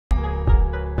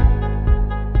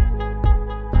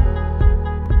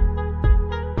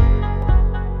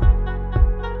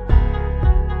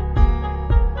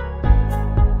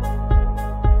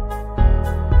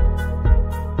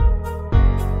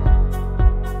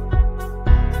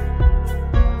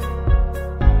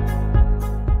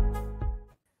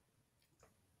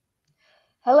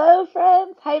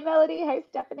Hi, Melody. Hi,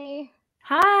 Stephanie.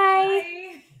 Hi.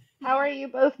 Hi. How are you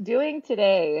both doing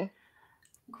today?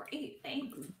 Great,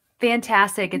 thanks.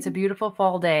 Fantastic. It's a beautiful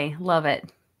fall day. Love it.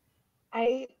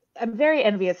 I'm very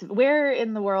envious. Where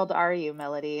in the world are you,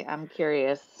 Melody? I'm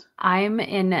curious. I'm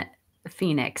in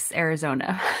Phoenix,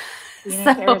 Arizona.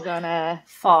 Phoenix, So, Arizona.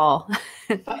 fall.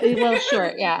 Well,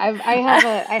 sure. Yeah,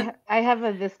 I have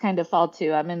a this kind of fall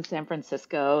too. I'm in San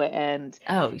Francisco, and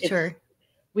Oh, it's sure.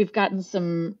 we've gotten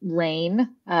some rain,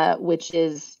 which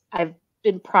is I've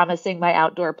been promising my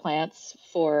outdoor plants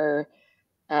for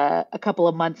a couple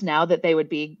of months now that they would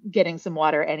be getting some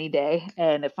water any day,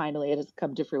 and it has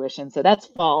come to fruition. So that's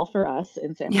fall for us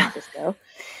in San Yeah. Francisco.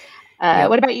 Yep.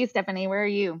 What about you, Stephanie? Where are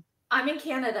you? I'm in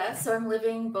Canada, so I'm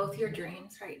living both your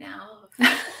dreams right now.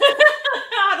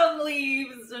 Autumn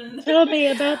leaves and Tell me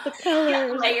about the yeah,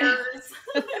 colors.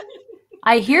 layers.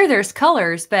 I hear there's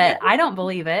colors, Yeah, but I don't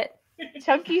believe it.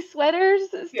 Chunky sweaters,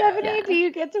 yeah, Stephanie? Do Yeah.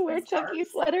 you get to wear and chunky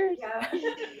scarves. sweaters? Yeah.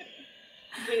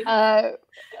 Boots.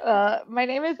 Uh, my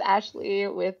name is Ashley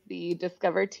with the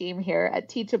Discover team here at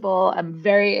Teachable. I'm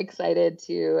very excited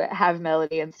to have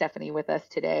Melody and Stephanie with us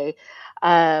today.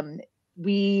 Um,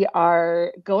 we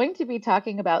are going to be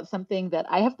talking about something that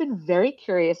I have been very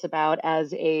curious about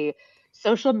as a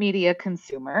social media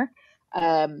consumer,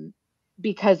 um,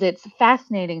 because it's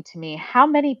fascinating to me how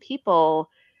many people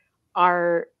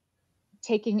are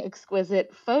taking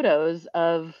exquisite photos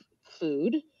of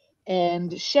food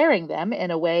and sharing them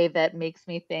in a way that makes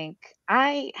me think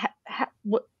how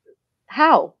what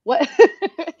how are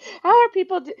how are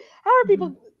Mhm.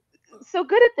 people so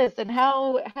good at this, and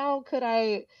how could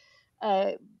I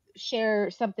uh,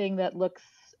 share something that looks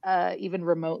even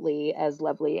remotely as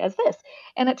lovely as this?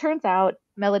 And it turns out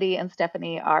Melody and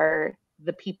Stephanie are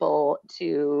the people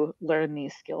to learn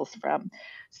these skills from.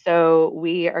 So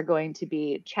we are going to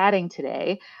be chatting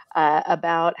today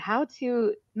about how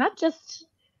to not just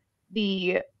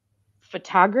the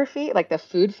photography, like the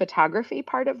food photography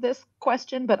part of this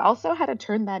question, but also how to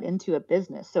turn that into a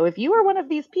business. So if you are one of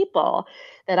these people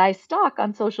that I stalk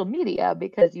on social media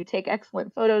because you take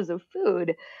excellent photos of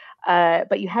food,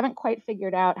 but you haven't quite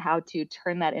figured out how to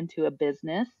turn that into a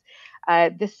business,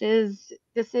 this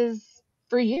is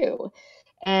for you.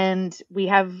 And we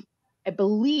have, I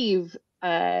believe,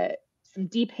 some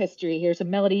deep history here. So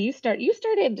Melody, you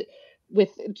started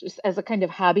with just as a kind of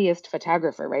hobbyist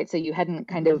photographer, right? So you hadn't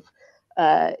kind Mhm.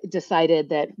 of decided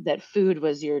that food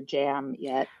was your jam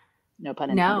yet. No pun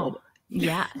intended. No.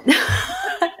 Yeah.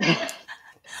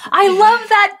 I love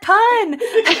that pun.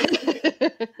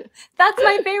 That's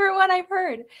my favorite one I've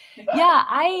heard. Yeah,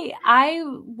 I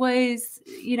was,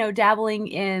 dabbling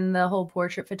in the whole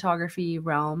portrait photography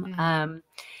realm. Mhm.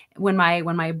 When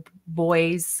my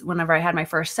boys, whenever I had my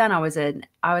first son, I was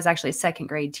actually a second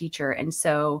grade teacher, and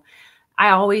so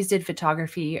I always did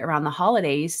photography around the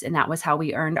holidays, and that was how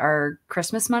we earned our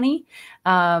Christmas money,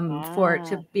 for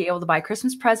to Ah, be able to buy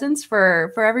Christmas presents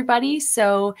for everybody.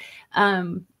 So,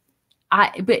 um,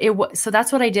 so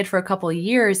that's what I did for a couple of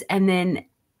years, and then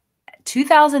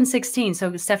 2016.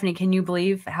 So, Stephanie, can you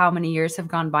believe how many years have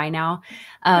gone by now?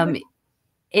 Um,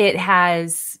 it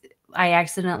has. I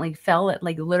accidentally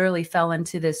like literally fell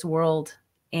into this world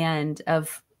and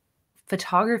of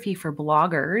photography for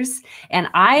bloggers, and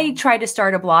I mhm. tried to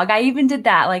start a blog. I even did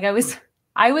that. Like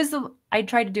I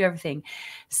tried to do everything.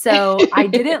 So I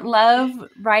didn't love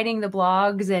writing the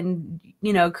blogs and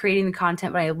creating the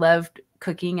content, but I loved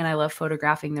cooking and I love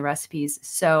photographing the recipes.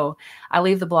 So I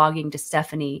leave the blogging to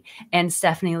Stephanie, and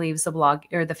Stephanie leaves the blog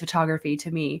or the photography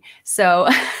to me. So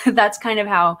that's kind of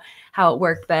how it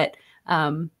worked. But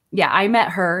yeah, I met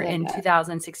her Love in that.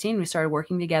 2016. We started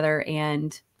working together,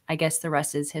 and I guess the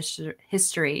rest is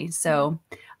history. So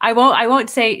I won't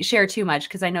say share too much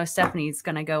because I know Stephanie's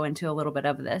going to go into a little bit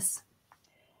of this.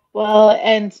 Well,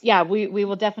 and yeah, we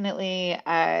will definitely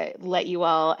let you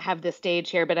all have the stage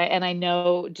here, but I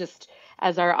know, just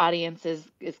as our audience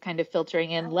is kind of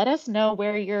filtering in, let us know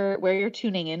where you're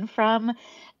tuning in from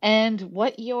and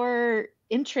what your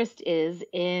interest is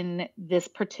in this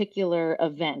particular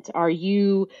event. Are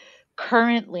you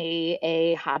currently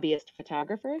a hobbyist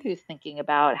photographer who's thinking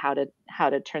about how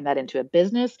to turn that into a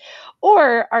business,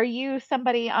 or are you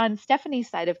somebody on Stephanie's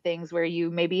side of things where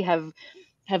you maybe have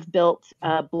built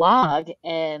a blog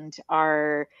and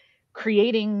are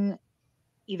creating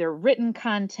either written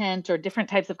content or different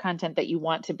types of content that you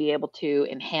want to be able to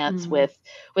enhance Mm.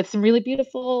 with some really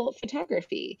beautiful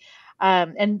photography?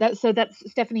 And that's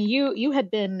Stephanie, you had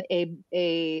been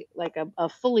a like a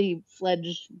fully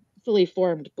fledged, fully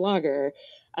formed blogger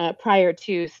prior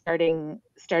to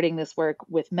starting this work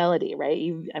with Melody, right?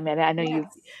 I mean, I know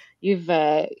Yes. you've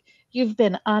you've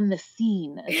been on the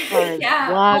scene as far as Yeah,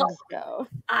 blogs go.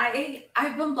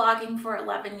 I've been blogging for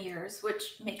 11 years,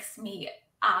 which makes me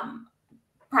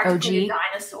practically OG. a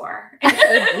dinosaur.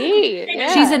 OG,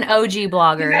 yeah. She's an OG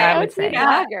blogger, Yeah, I would OG say.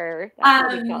 blogger.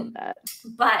 That's what we call that.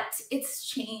 But it's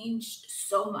changed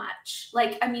so much.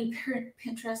 Like, I mean,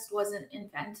 Pinterest wasn't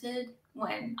invented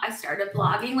when I started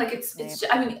blogging. Like, it's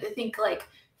I mean, I think like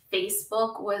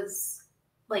Facebook was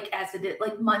like as it is,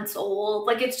 like months old.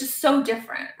 Like, it's just so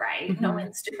different, right? No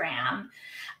Instagram.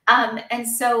 And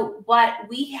so what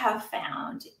we have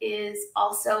found is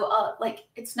also like,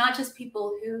 it's not just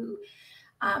people who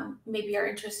maybe are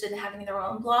interested in having their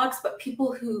own blogs, but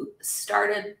people who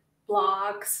started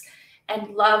blogs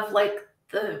and love like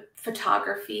the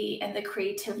photography and the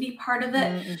creativity part of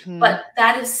it. But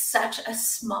that is such a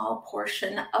small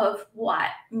portion of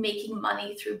what making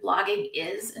money through blogging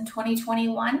is in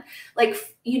 2021.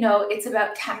 Like, you know, it's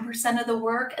about 10% of the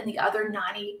work, and the other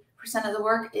 90% of the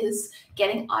work is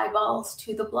getting eyeballs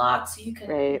to the blog so you can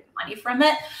make money from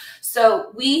it.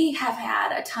 So we have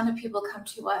had a ton of people come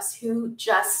to us who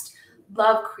just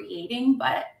love creating,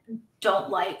 but don't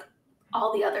like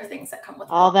all the other things that come with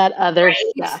all that other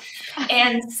stuff.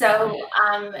 And so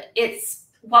it's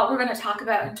what we're going to talk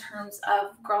about in terms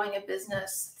of growing a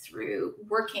business through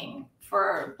working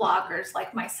for bloggers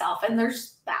like myself, and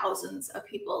there's thousands of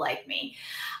people like me,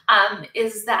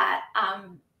 is that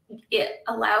it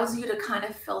allows you to kind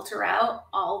of filter out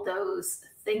all those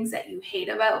things that you hate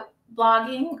about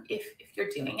blogging if you're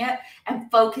doing it,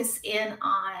 and focus in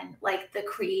on like the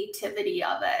creativity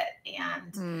of it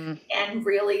and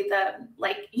really the,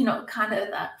 like, you know, kind of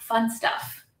the fun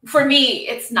stuff. For me,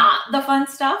 it's not the fun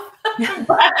stuff,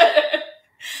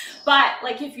 but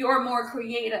like if you're more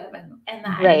creative and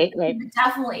that, it's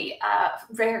definitely a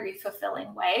very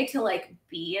fulfilling way to like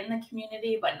be in the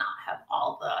community, but not have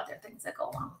all the other things that go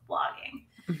along with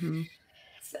blogging.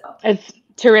 So it's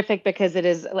terrific because it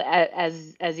is,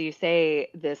 as you say,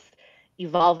 this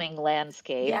evolving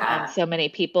landscape, and so many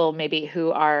people maybe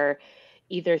who are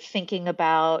either thinking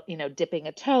about, you know, dipping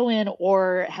a toe in,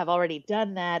 or have already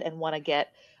done that and want to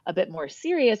get a bit more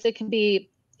serious. It can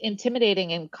be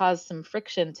intimidating and cause some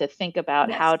friction to think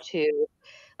about how to,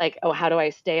 like, oh, how do I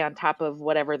stay on top of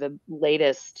whatever the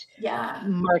latest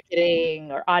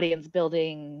marketing or audience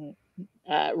building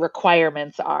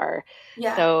requirements are.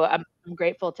 So I'm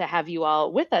grateful to have you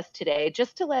all with us today.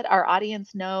 Just to let our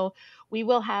audience know, we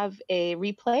will have a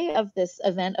replay of this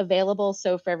event available.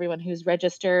 So for everyone who's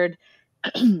registered,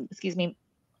 excuse me,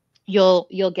 you'll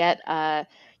get a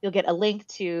link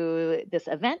to this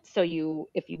event. So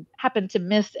if you happen to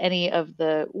miss any of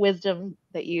the wisdom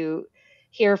that you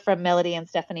hear from Melodee and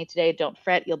Stephanie today, don't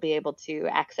fret. You'll be able to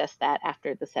access that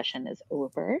after the session is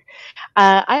over.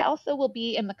 I also will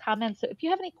be in the comments. So if you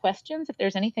have any questions, if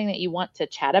there's anything that you want to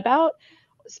chat about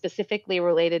specifically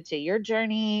related to your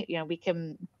journey, you know, we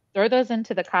can throw those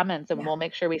into the comments, and we'll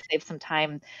make sure we save some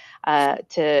time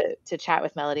to chat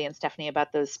with Melodee and Stephanie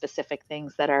about those specific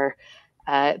things that are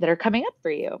coming up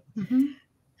for you.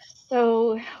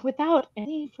 So without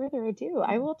any further ado,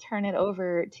 I will turn it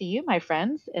over to you, my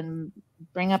friends, and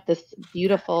bring up this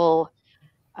beautiful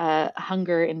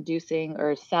hunger-inducing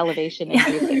or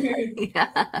salivation-inducing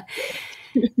part.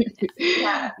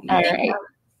 All right.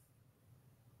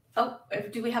 Oh,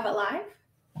 do we have it live?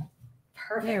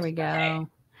 Perfect. There we go. Okay.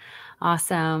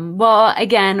 Awesome. Well,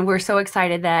 again, we're so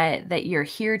excited that you're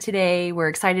here today. We're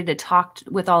excited to talk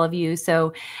with all of you.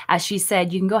 So, as she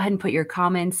said, you can go ahead and put your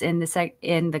comments in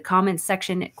the comments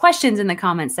section, questions in the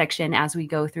comments section as we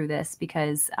go through this,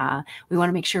 because we want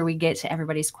to make sure we get to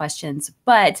everybody's questions.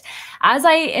 But as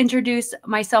I introduced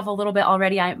myself a little bit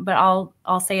already, but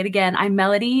I'll say it again. I'm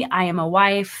Melodee. I am a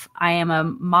wife. I am a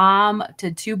mom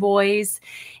to 2 boys,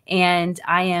 and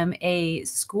I am a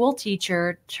school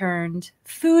teacher turned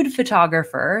food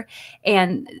photographer.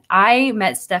 And I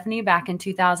met Stephanie back in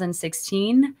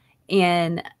 2016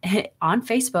 on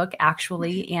Facebook,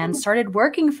 actually, and started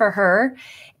working for her.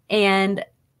 And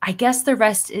I guess the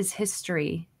rest is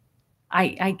history.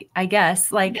 I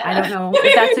guess, like, I don't know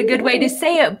if that's a good way to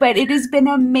say it, but it has been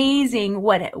amazing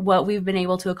what we've been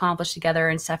able to accomplish together.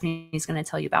 And Stephanie's going to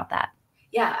tell you about that.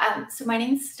 Yeah. So my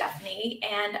name's Stephanie,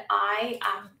 and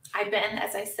I've been,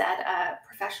 as I said, a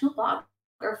professional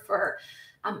blogger for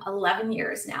 11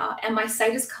 years now. And my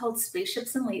site is called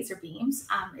Spaceships and Laser Beams.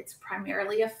 It's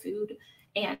primarily a food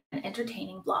and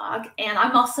entertaining blog. And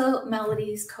I'm also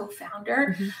Melodee's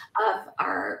co-founder of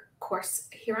our course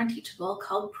here on Teachable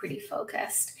called Pretty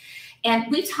Focused. And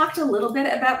we talked a little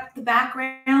bit about the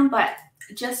background, but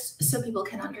just so people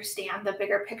can understand the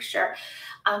bigger picture,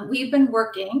 we've been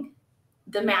working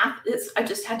the math is, I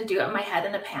just had to do it in my head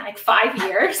in a panic. 5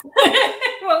 years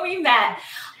when we met,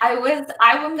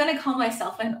 I'm going to call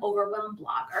myself an overwhelmed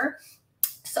blogger.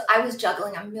 So I was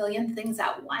juggling a million things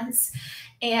at once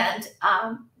and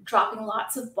dropping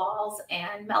lots of balls,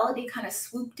 and Melodee kind of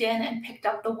swooped in and picked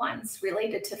up the ones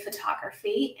related to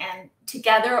photography. And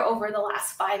together over the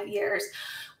last 5 years,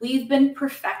 we've been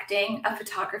perfecting a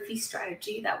photography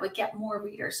strategy that would get more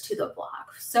readers to the blog.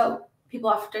 So people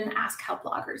often ask how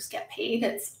bloggers get paid.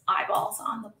 It's eyeballs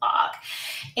on the blog.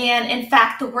 And in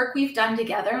fact, the work we've done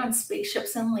together on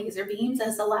spaceships and laser beams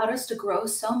has allowed us to grow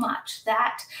so much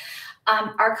that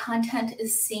our content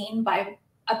is seen by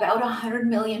about 100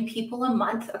 million people a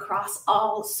month across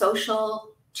all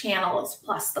social channels,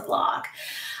 plus the blog.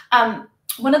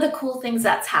 One of the cool things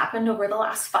that's happened over the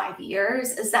last 5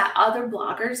 years is that other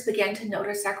bloggers began to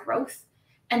notice our growth.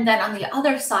 And then on the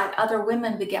other side, other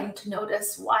women began to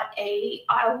notice what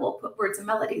I will put words in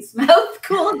Melodee's mouth,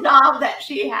 cool job that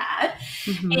she had.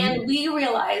 Mm-hmm. And we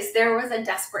realized there was a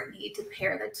desperate need to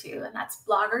pair the two. And that's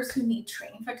bloggers who need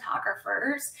trained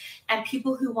photographers and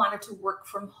people who wanted to work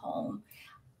from home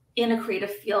in a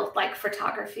creative field like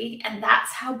photography. And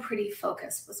that's how Pretty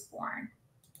Focus was born.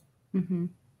 Mm-hmm.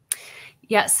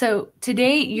 Yeah, so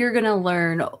today you're going to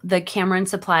learn the camera and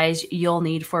supplies you'll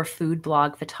need for food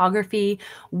blog photography,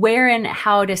 where and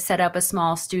how to set up a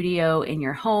small studio in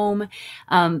your home,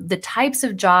 the types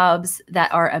of jobs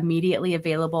that are immediately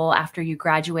available after you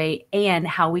graduate, and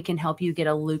how we can help you get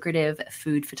a lucrative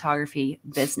food photography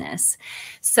business.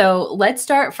 So let's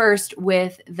start first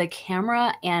with the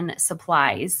camera and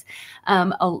supplies.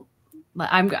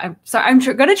 I'm sorry, I'm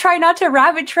going to try not to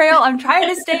rabbit trail. I'm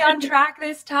trying to stay on track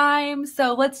this time.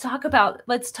 So let's talk about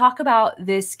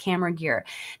this camera gear.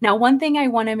 Now, one thing I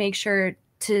want to make sure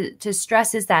to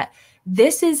stress is that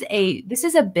this is a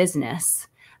business.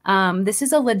 This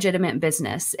is a legitimate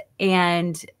business.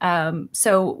 And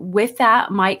so with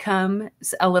that might come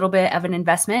a little bit of an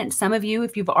investment. Some of you,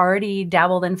 if you've already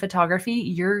dabbled in photography,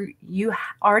 you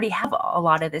already have a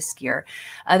lot of this gear.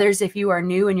 Others, if you are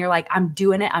new and you're like, I'm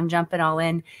doing it, I'm jumping all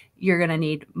in, you're going to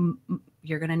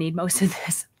need most of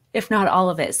this, if not all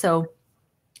of it. So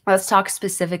let's talk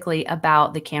specifically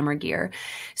about the camera gear.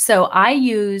 So I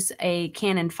use a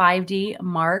Canon 5D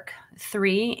Mark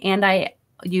III, and I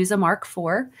use a Mark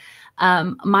IV.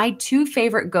 My two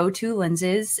favorite go-to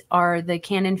lenses are the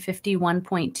Canon 50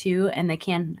 1.2 and the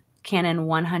Canon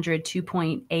 100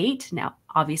 2.8. Now,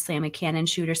 obviously, I'm a Canon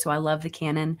shooter, so I love the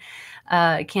Canon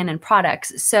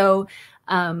products. So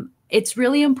it's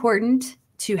really important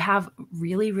to have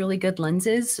really, really good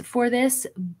lenses for this.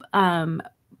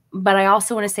 But I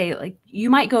also want to say, like, you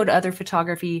might go to other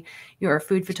photography, your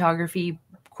food photography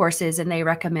courses, and they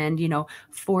recommend,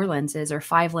 4 lenses or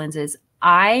 5 lenses.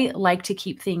 I like to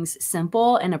keep things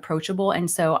simple and approachable.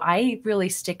 And so I really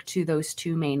stick to those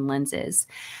 2 main lenses.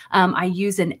 I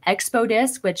use an Expo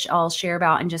disc, which I'll share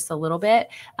about in just a little bit.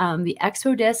 The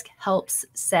Expo disc helps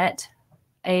set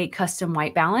a custom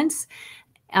white balance.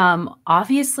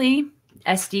 Obviously,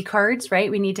 SD cards,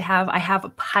 right? I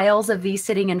have piles of these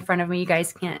sitting in front of me. You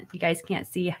guys can't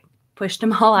see. I pushed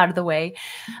them all out of the way.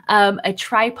 A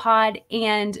tripod,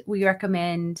 and we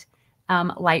recommend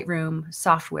Lightroom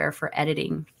software for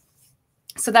editing.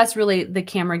 So that's really the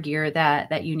camera gear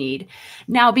that you need.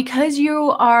 Now, because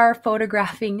you are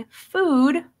photographing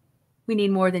food, we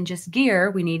need more than just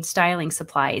gear. We need styling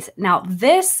supplies. Now,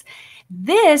 this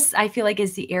I feel like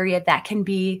is the area that can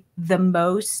be the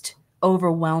most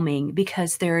overwhelming,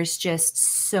 because there is just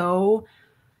so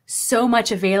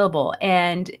much available,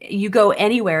 and you go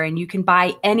anywhere and you can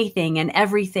buy anything and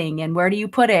everything, and where do you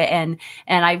put it? And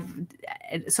I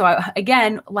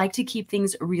again like to keep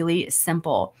things really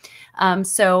simple.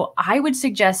 So I would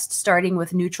suggest starting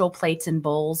with neutral plates and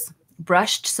bowls,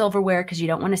 brushed silverware because you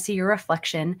don't want to see your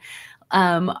reflection.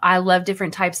 I love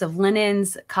different types of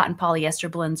linens. Cotton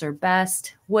polyester blends are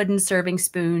best. Wooden serving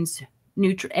spoons,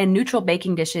 neutral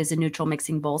baking dishes, and neutral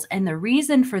mixing bowls. And the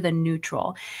reason for the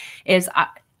neutral is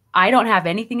I don't have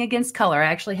anything against color. I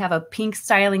actually have a pink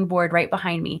styling board right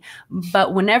behind me.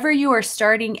 But whenever you are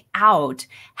starting out,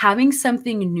 having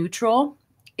something neutral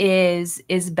is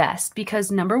best, because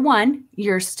number one,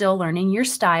 you're still learning your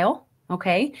style,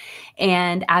 okay?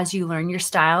 And as you learn your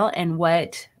style and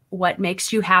what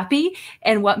makes you happy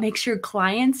and what makes your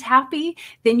clients happy,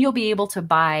 then you'll be able to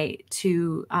buy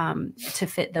to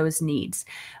fit those needs.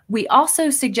 We also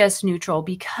suggest neutral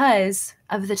because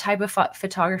of the type of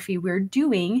photography we're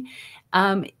doing.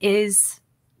 We're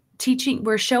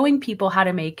showing people how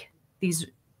to make these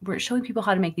we're showing people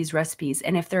how to make these recipes.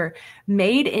 And if they're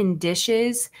made in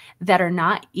dishes that are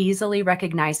not easily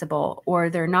recognizable, or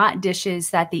they're not dishes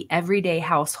that the everyday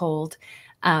household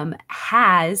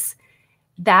has,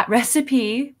 that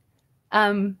recipe,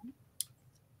 I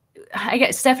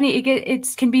guess, Stephanie,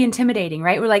 it can be intimidating,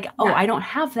 right? We're like, oh, I don't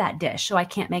have that dish, so I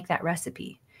can't make that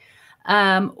recipe.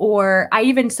 Or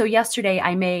so yesterday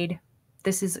I made,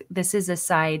 this is a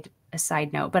side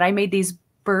note, but I made these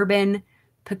bourbon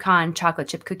pecan chocolate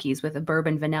chip cookies with a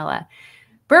bourbon vanilla.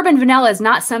 Bourbon vanilla is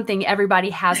not something everybody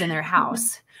has in their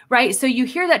house, right? So you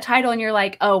hear that title and you're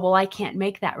like, oh, well, I can't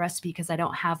make that recipe because I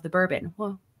don't have the bourbon.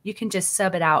 Well, you can just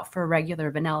sub it out for regular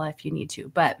vanilla if you need to,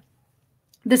 but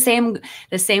the same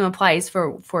applies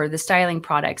for the styling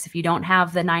products. If you don't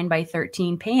have the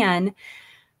 9x13 pan,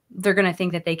 they're going to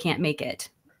think that they can't make it.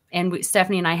 And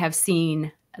Stephanie and I have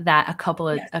seen that a couple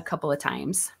of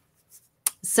times.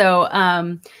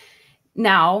 So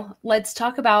now let's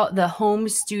talk about the home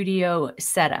studio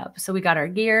setup. So we got our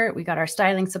gear, we got our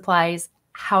styling supplies.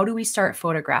 How do we start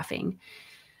photographing?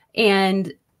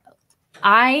 And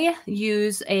I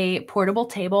use a portable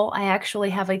table. I actually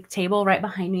have a table right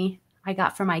behind me. I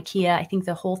got from IKEA. I think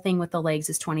the whole thing with the legs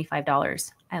is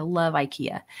 $25. I love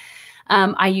IKEA.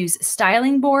 I use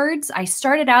styling boards. I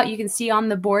started out, you can see on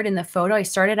the board in the photo, I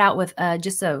started out with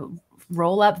just a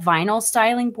roll-up vinyl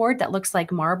styling board that looks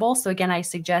like marble. So again, I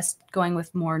suggest going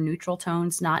with more neutral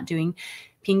tones, not doing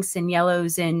pinks and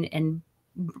yellows and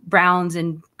browns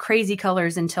and crazy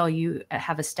colors until you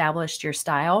have established your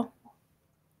style.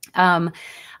 I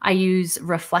use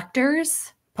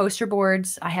reflectors, poster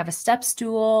boards. I have a step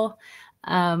stool.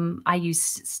 I use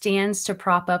stands to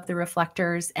prop up the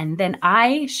reflectors, and then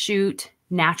I shoot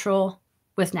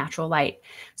with natural light.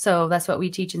 So that's what we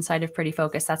teach inside of Pretty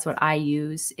Focus. That's what I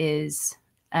use is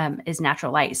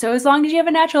natural light. So as long as you have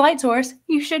a natural light source,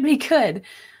 you should be good,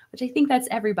 which I think that's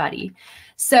everybody.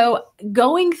 So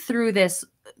going through this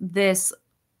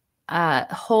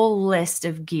whole list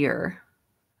of gear,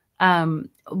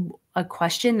 a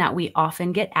question that we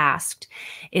often get asked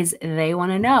is they want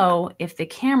to know if the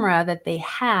camera that they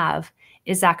have,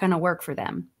 is that going to work for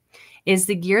them? Is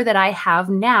the gear that I have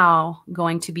now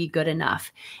going to be good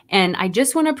enough? And I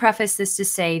just want to preface this to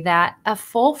say that a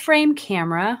full frame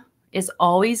camera is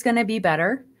always going to be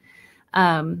better.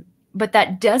 But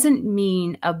that doesn't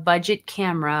mean a budget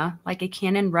camera like a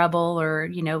Canon Rebel or,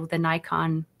 the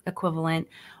Nikon equivalent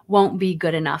won't be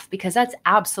good enough, because that's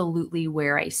absolutely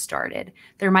where I started.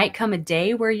 There might come a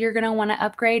day where you're going to want to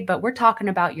upgrade, but we're talking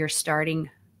about your starting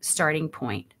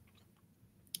point.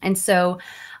 And so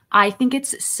I think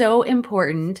it's so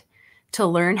important to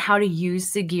learn how to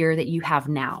use the gear that you have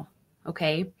now.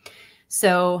 Okay.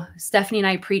 So Stephanie and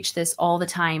I preach this all the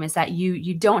time, is that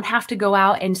you don't have to go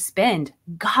out and spend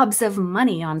gobs of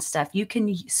money on stuff. You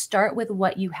can start with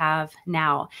what you have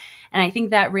now. And I think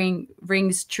that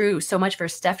rings true so much for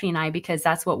Stephanie and I, because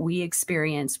that's what we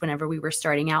experienced whenever we were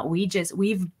starting out. We've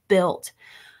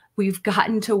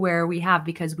gotten to where we have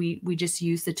because we just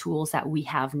use the tools that we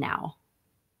have now.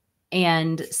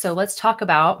 And so let's talk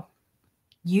about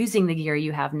using the gear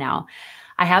you have now.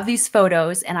 I have these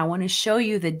photos and I want to show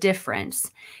you the difference.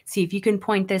 See if you can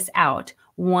point this out.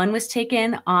 One was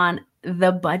taken on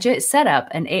the budget setup,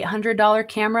 an $800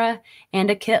 camera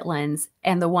and a kit lens.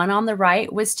 And the one on the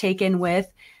right was taken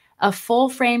with a full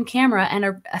frame camera and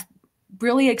a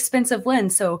really expensive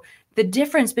lens. So the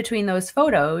difference between those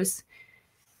photos,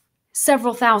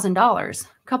 several $1,000s, a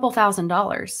couple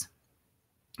 $1,000s.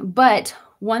 But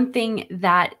one thing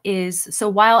that is, so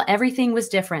while everything was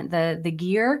different, the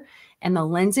gear and the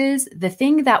lenses, the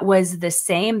thing that was the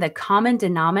same, the common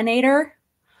denominator,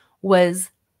 was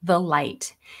the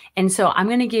light. And so I'm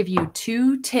going to give you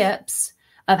 2 tips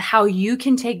of how you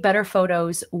can take better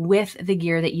photos with the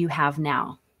gear that you have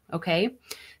now. Okay.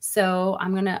 So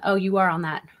I'm going to, oh, you are on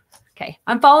that. Okay.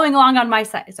 I'm following along on my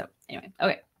side. So anyway,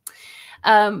 okay.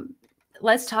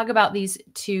 Let's talk about these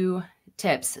 2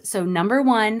 tips. So number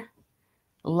 1,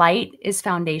 light is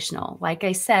foundational. Like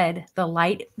I said, the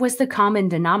light was the common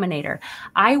denominator.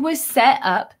 I was set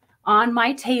up on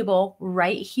my table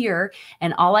right here,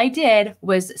 and all I did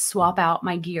was swap out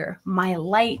my gear. My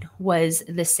light was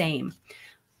the same.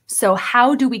 So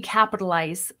how do we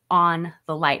capitalize on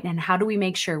the light, and how do we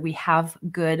make sure we have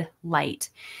good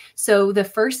light? So the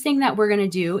first thing that we're going to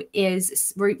do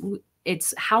is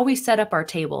it's how we set up our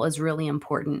table is really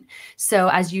important. So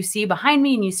as you see behind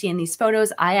me and you see in these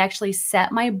photos, I actually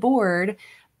set my board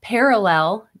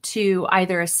parallel to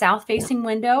either a south-facing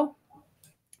window.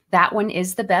 That one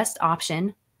is the best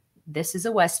option. This is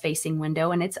a west-facing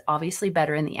window, and it's obviously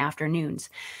better in the afternoons.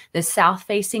 The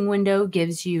south-facing window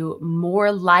gives you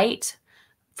more light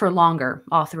for longer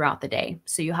all throughout the day.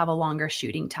 So you have a longer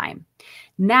shooting time.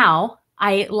 Now,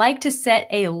 I like to set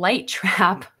a light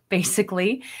trap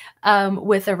basically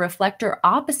with a reflector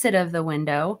opposite of the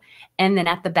window and then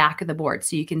at the back of the board.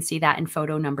 So you can see that in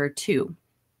photo number 2.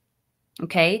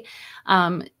 Okay.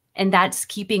 And that's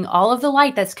keeping all of the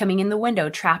light that's coming in the window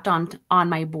trapped on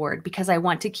my board because I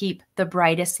want to keep the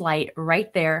brightest light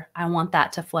right there. I want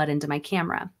that to flood into my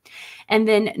camera. And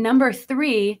then number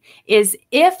 3 is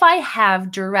if I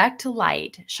have direct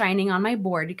light shining on my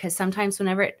board, because sometimes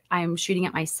whenever I'm shooting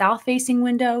at my south facing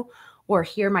window or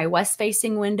here my west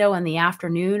facing window in the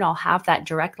afternoon, I'll have that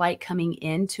direct light coming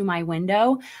into my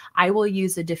window. I will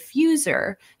use a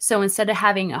diffuser. So instead of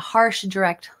having a harsh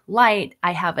direct light,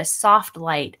 I have a soft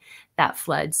light that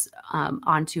floods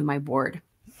onto my board.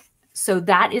 So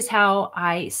that is how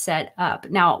I set up.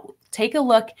 Now take a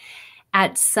look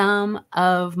at some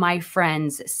of my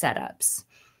friends' setups.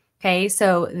 Okay,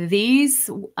 so these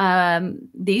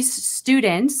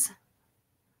students,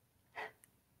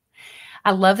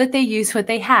 I love that they use what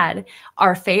they had.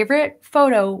 Our favorite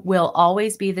photo will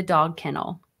always be the dog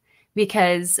kennel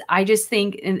because I just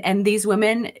think, and these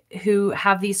women who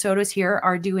have these photos here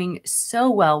are doing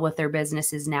so well with their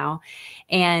businesses now.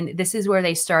 And this is where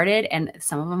they started. And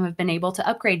some of them have been able to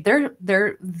upgrade.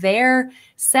 Their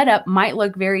setup might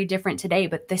look very different today,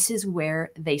 but this is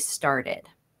where they started.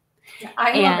 Yeah,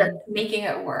 I love it, making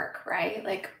it work, right?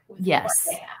 Like with what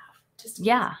they have. Just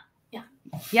yeah.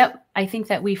 Yep. I think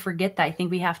that we forget that. I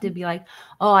think we have to be like,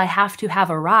 oh, I have to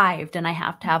have arrived and I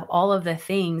have to have all of the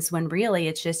things when really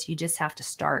it's just, you just have to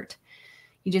start.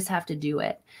 You just have to do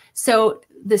it. So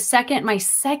my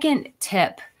second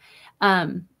tip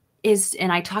is,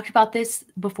 and I talked about this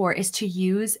before, is to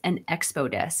use an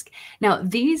expo disc. Now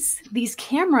these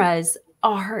cameras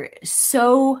are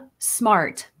so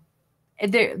smart.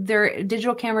 Their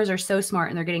digital cameras are so smart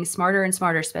and they're getting smarter and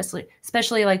smarter,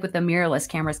 especially like with the mirrorless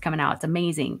cameras coming out. It's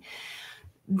amazing.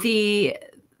 The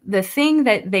thing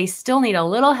that they still need a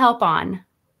little help on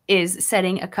is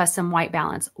setting a custom white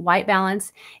balance. White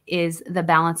balance is the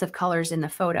balance of colors in the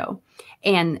photo.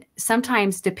 And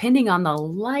sometimes depending on the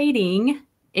lighting,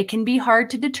 it can be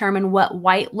hard to determine what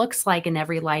white looks like in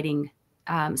every lighting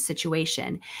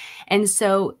situation. And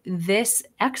so this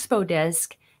expo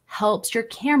disc helps your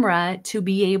camera to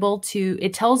be able to,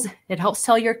 it helps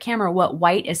tell your camera what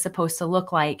white is supposed to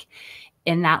look like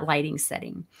in that lighting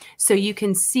setting. So you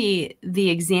can see the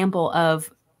example of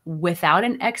without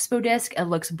an expo disc, it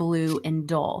looks blue and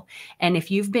dull. And if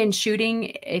you've been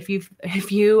shooting, if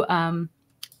you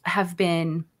have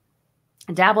been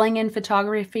dabbling in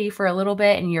photography for a little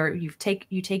bit and you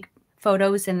take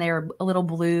photos and they're a little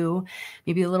blue,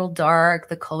 maybe a little dark,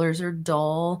 the colors are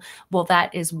dull. Well,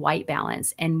 that is white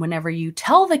balance. And whenever you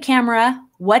tell the camera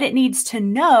what it needs to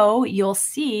know, you'll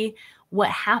see what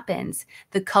happens.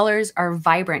 The colors are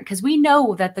vibrant because we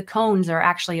know that the cones are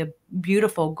actually a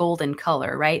beautiful golden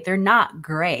color, right? They're not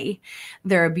gray.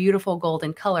 They're a beautiful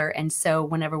golden color. And so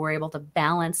whenever we're able to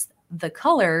balance the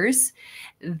colors,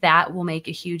 that will make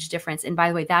a huge difference. And by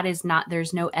the way,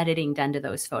 there's no editing done to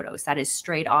those photos. That is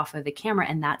straight off of the camera,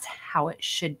 and that's how it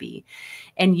should be.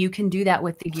 And you can do that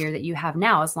with the gear that you have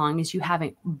now, as long as you have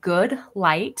a good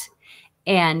light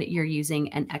and you're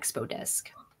using an expo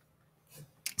disc.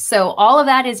 So all of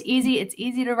that is easy. It's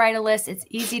easy to write a list. It's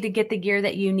easy to get the gear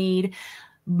that you need.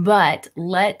 But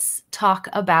let's talk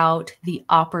about the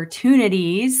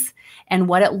opportunities and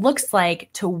what it looks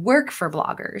like to work for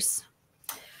bloggers.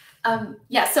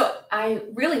 Yeah, so I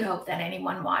really hope that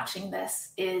anyone watching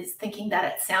this is thinking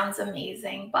that it sounds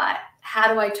amazing, but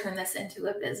how do I turn this into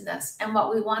a business? And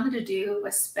what we wanted to do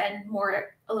was spend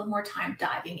a little more time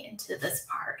diving into this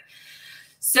part.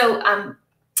 So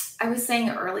I was saying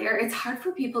earlier, it's hard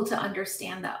for people to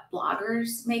understand that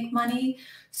bloggers make money.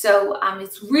 So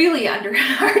it's really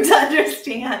hard to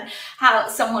understand how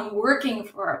someone working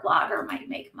for a blogger might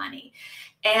make money.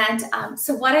 And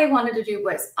so what I wanted to do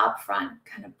was upfront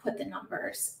kind of put the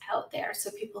numbers out there so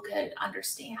people could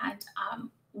understand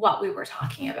what we were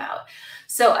talking about.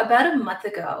 So about a month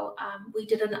ago, we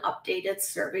did an updated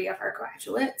survey of our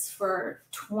graduates for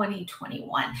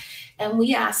 2021, and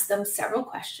we asked them several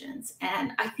questions.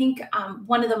 And I think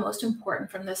one of the most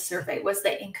important from this survey was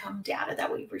the income data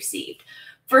that we received.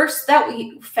 First, that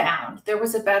we found there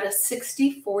was about a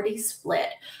 60-40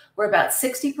 split, where about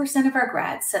 60% of our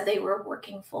grads said they were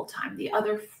working full-time. The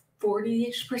other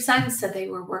 40-ish% said they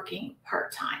were working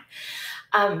part-time.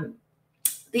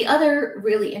 The other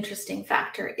really interesting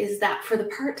factor is that for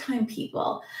the part-time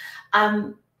people,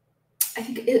 I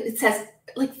think it says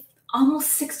like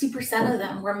almost 60% of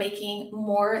them were making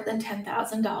more than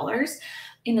 $10,000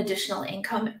 in additional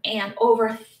income, and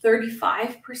over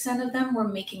 35% of them were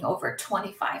making over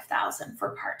 $25,000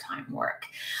 for part-time work.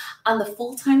 On the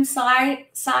full-time side,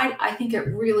 I think it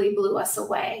really blew us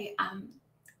away.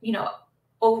 You know,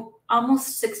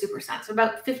 almost 60%, so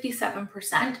about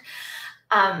 57%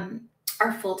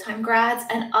 are full-time grads,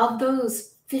 and of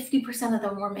those, 50% of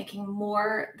them were making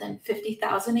more than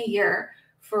 $50,000 a year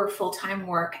for full-time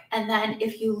work. And then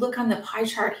if you look on the pie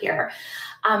chart here,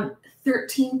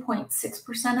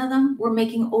 13.6% of them were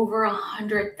making over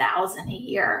 $100,000 a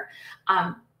year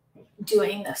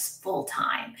doing this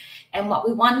full-time. And what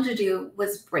we wanted to do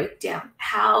was break down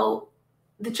how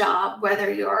the job,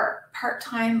 whether you're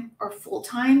part-time or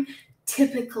full-time,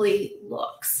 typically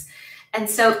looks. And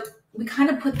so we kind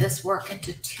of put this work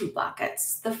into two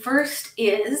buckets. The first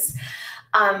is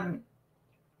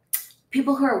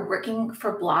people who are working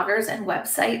for bloggers and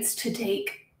websites to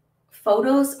take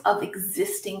photos of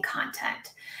existing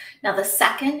content. Now, the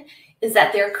second is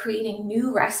that they're creating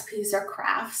new recipes or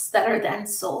crafts that are then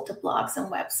sold to blogs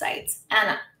and websites.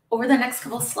 And over the next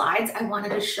couple of slides, I wanted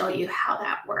to show you how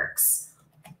that works.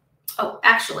 Oh,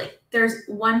 actually, there's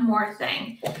one more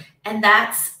thing, and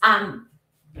that's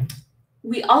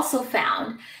we also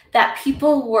found that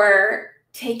people were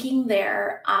taking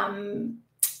their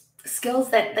skills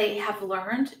that they have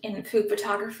learned in food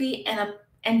photography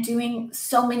and doing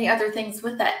so many other things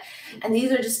with it. And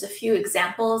these are just a few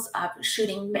examples of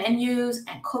shooting menus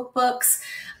and cookbooks,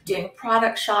 doing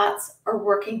product shots, or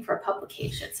working for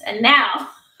publications. And now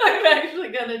I'm actually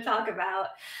going to talk about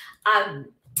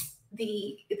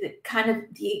the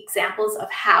examples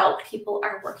of how people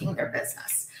are working their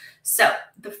business. So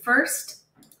the first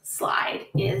slide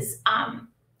is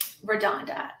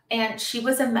Redonda, and she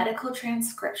was a medical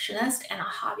transcriptionist and a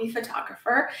hobby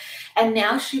photographer, and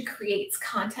now she creates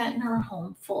content in her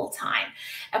home full time.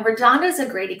 And Redonda is a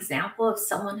great example of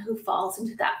someone who falls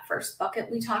into that first bucket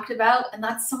we talked about, and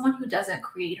that's someone who doesn't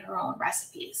create her own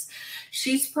recipes.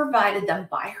 She's provided them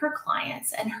by her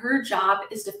clients, and her job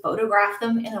is to photograph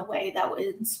them in a way that would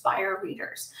inspire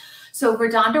readers. So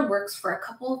Redonda works for a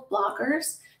couple of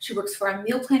bloggers. She works for a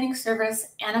meal planning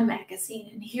service and a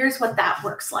magazine. And here's what that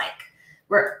work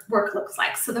looks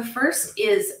like. So the first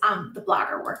is the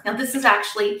blogger work. Now, this is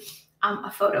actually a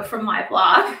photo from my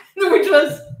blog, which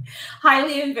was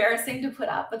highly embarrassing to put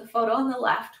up. But the photo on the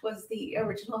left was the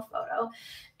original photo.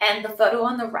 And the photo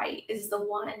on the right is the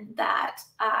one that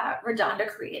Redonda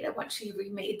created when she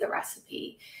remade the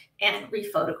recipe and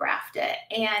rephotographed it.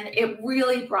 And it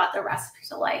really brought the recipe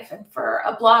to life. And for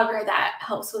a blogger, that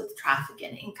helps with traffic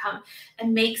and income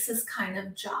and makes this kind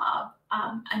of job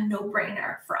a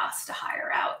no-brainer for us to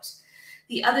hire out.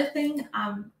 The other thing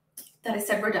that I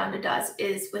said Redonda does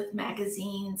is with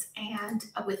magazines and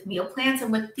with meal plans.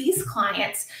 And with these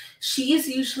clients, she is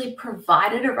usually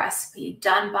provided a recipe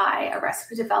done by a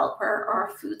recipe developer or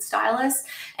a food stylist.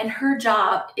 And her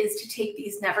job is to take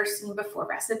these never seen before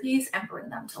recipes and bring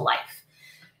them to life.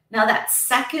 Now, that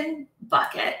second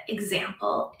bucket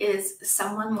example is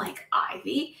someone like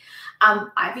Ivy.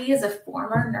 Ivy is a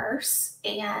former nurse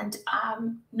and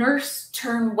nurse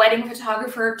turned wedding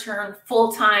photographer turned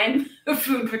full-time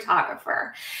food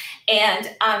photographer. And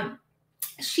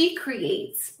she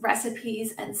creates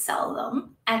recipes and sell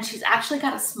them. And she's actually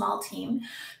got a small team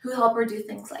who help her do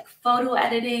things like photo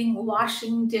editing,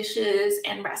 washing dishes,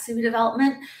 and recipe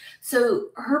development. So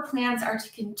her plans are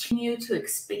to continue to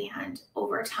expand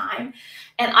over time.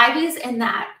 And Ivy's in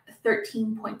that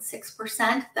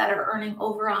 13.6% that are earning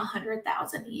over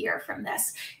 $100,000 a year from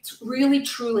this. It's really,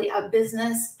 truly a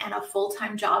business and a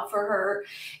full-time job for her.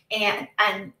 And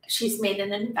she's made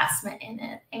an investment in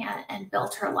it and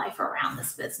built her life around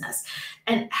this business.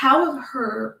 And how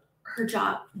her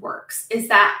job works is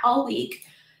that all week,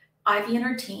 Ivy and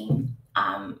her team,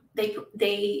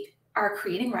 they are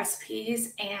creating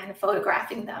recipes and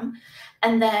photographing them.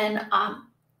 And then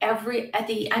at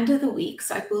the end of the week,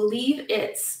 so I believe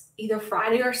it's either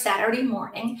Friday or Saturday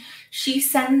morning, she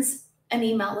sends an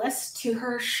email list to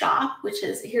her shop, which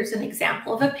is, here's an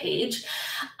example of a page.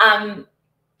 And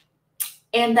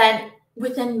then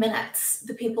within minutes,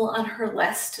 the people on her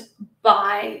list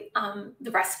buy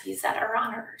the recipes that are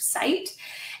on her site.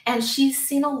 And she's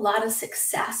seen a lot of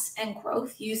success and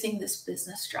growth using this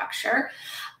business structure.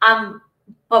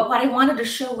 But what I wanted to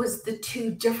show was the two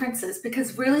differences,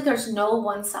 because really there's no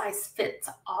one size fits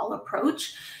all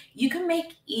approach. You can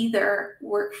make either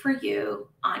work for you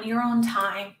on your own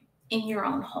time in your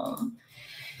own home.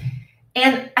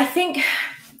 And I think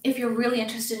if you're really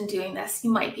interested in doing this,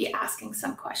 you might be asking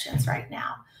some questions right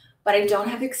now, but I don't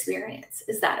have experience.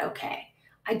 Is that okay?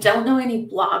 I don't know any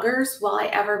bloggers. Will I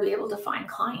ever be able to find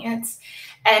clients?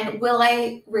 And will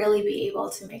I really be able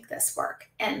to make this work?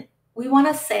 And we want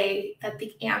to say that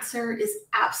the answer is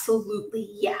absolutely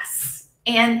yes.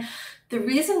 And the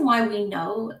reason why we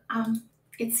know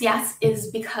it's yes is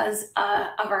because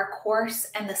of our course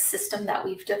and the system that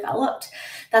we've developed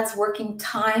that's working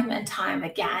time and time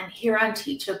again here on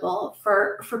Teachable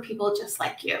for people just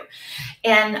like you.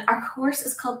 And our course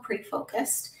is called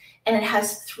Pre-Focused, and it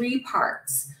has 3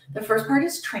 parts. The first part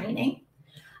is training,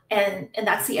 and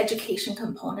that's the education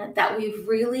component that we've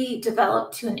really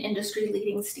developed to an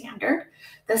industry-leading standard.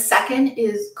 The second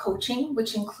is coaching,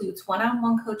 which includes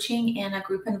one-on-one coaching in a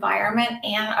group environment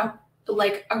and a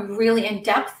really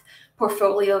in-depth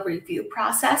portfolio review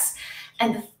process.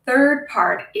 And the third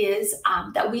part is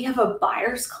that we have a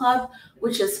buyers club,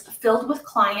 which is filled with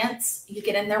clients. You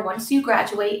get in there once you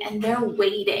graduate, and they're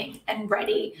waiting and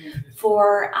ready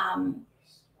for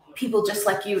people just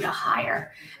like you to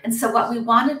hire. And so what we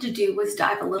wanted to do was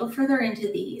dive a little further into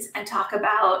these and talk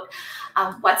about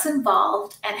what's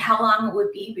involved and how long it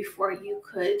would be before you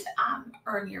could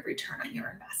earn your return on your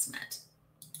investment.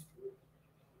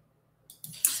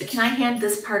 So can I hand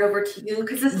this part over to you?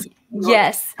 Because this is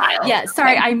yes. Yeah.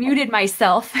 Sorry, I muted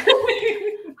myself.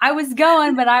 I was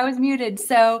going, but I was muted.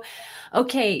 So,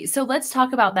 okay. So let's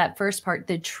talk about that first part,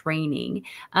 the training.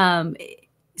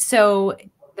 So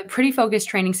the Pre-Focused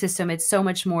training system, it's so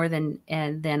much more than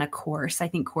a course. I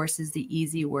think course is the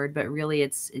easy word, but really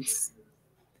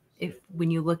when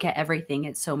you look at everything,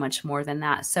 it's so much more than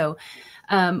that. So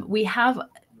we have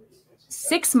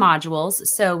 6 modules.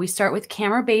 So we start with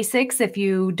camera basics. If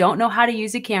you don't know how to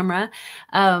use a camera,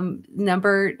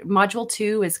 module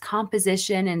 2 is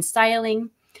composition and styling.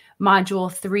 Module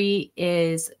 3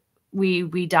 is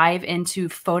we dive into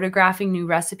photographing new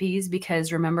recipes,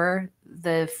 because remember,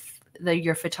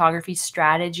 your photography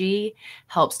strategy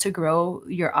helps to grow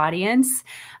your audience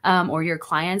or your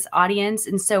client's audience.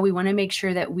 And so we want to make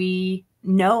sure that we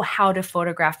know how to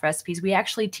photograph recipes. We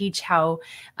actually teach how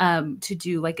to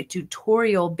do like a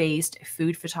tutorial based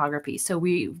food photography. So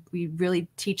we really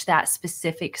teach that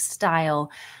specific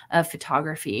style of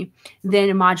photography. Then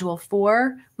in module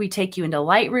 4, we take you into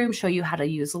Lightroom, show you how to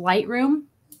use Lightroom.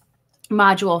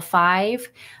 Module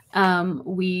 5,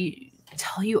 we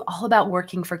tell you all about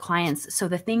working for clients. So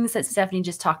the things that Stephanie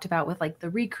just talked about with like the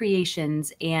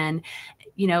recreations and,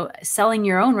 selling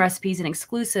your own recipes and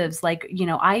exclusives like,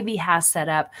 Ivy has set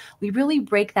up, we really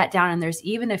break that down. And there's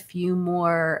even a few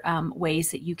more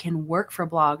ways that you can work for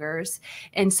bloggers.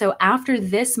 And so after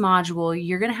this module,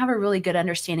 you're going to have a really good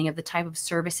understanding of the type of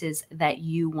services that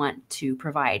you want to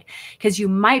provide, because you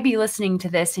might be listening to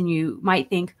this and you might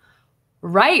think,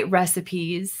 write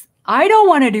recipes, I don't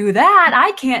want to do that.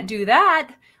 I can't do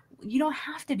that. You don't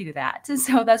have to do that.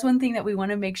 So that's one thing that we want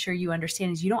to make sure you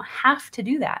understand is you don't have to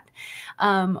do that.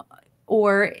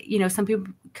 Or, some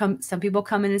people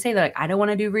come in and say, like, I don't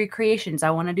want to do recreations. I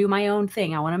want to do my own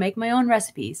thing. I want to make my own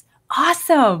recipes.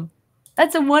 Awesome.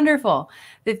 That's wonderful.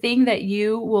 The thing that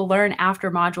you will learn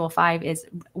after module 5 is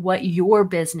what your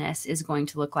business is going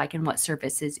to look like and what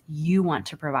services you want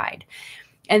to provide.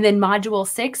 And then module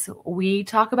 6, we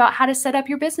talk about how to set up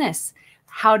your business,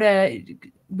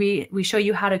 we show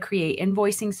you how to create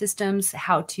invoicing systems,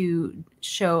 how to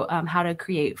show how to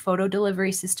create photo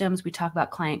delivery systems. We talk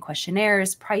about client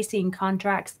questionnaires, pricing,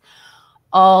 contracts.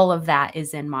 All of that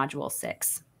is in module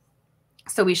 6.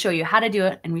 So we show you how to do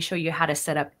it and we show you how to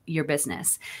set up your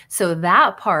business. So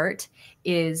that part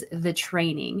is the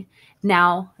training.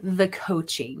 Now, the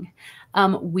coaching.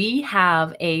 We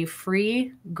have a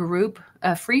free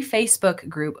Facebook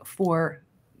group for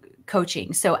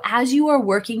coaching. So as you are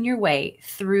working your way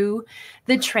through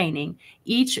the training,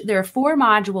 there are 4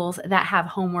 modules that have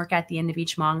homework at the end of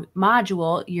each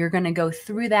module. You're going to go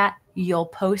through that. You'll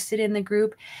post it in the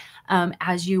group.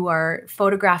 As you are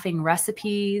photographing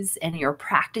recipes and you're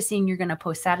practicing, you're going to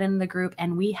post that in the group.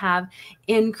 And we have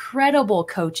incredible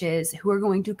coaches who are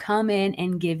going to come in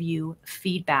and give you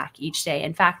feedback each day.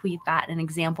 In fact, we've got an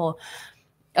example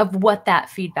of what that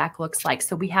feedback looks like.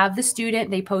 So we have the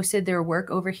student, they posted their work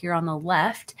over here on the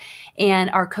left, and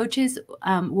our coaches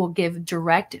will give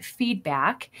direct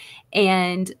feedback,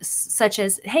 and such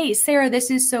as, hey, Sarah, this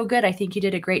is so good. I think you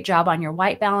did a great job on your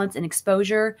white balance and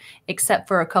exposure, except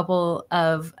for a couple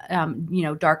of,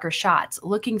 darker shots.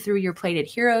 Looking through your plated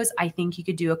heroes, I think you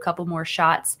could do a couple more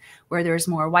shots where there's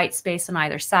more white space on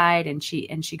either side. And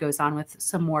she goes on with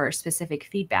some more specific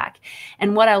feedback.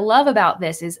 And what I love about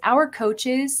this is our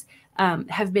coaches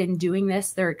have been doing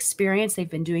this, their experience, they've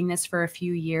been doing this for a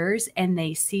few years, and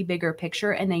they see bigger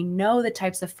picture and they know the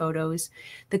types of photos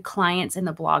the clients and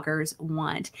the bloggers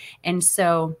want. And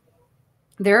so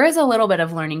there is a little bit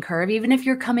of learning curve. Even if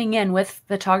you're coming in with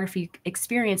photography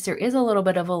experience, there is a little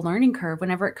bit of a learning curve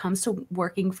whenever it comes to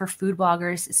working for food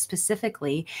bloggers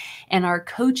specifically. And our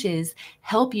coaches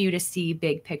help you to see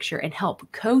big picture and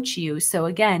help coach you. So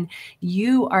again,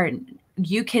 you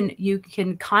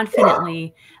can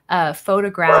confidently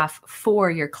photograph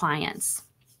for your clients.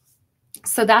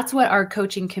 So that's what our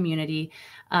coaching community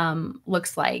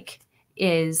looks like,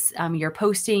 is you're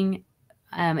posting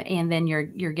and then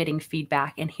you're getting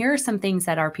feedback. And here are some things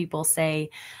that our people say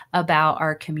about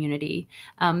our community.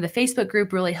 The Facebook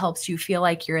group really helps you feel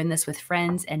like you're in this with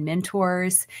friends and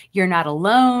mentors. You're not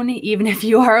alone, even if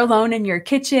you are alone in your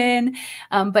kitchen.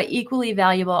 But equally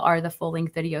valuable are the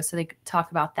full-length videos. So they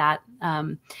talk about that.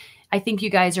 I think you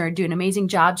guys are doing an amazing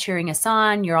job cheering us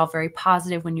on. You're all very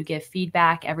positive when you give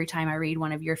feedback. Every time I read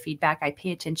one of your feedback, I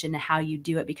pay attention to how you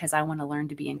do it, because I want to learn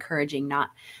to be encouraging, not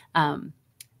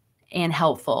and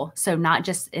helpful. So not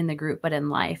just in the group, but in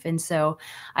life. And so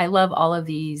I love all of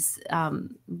these,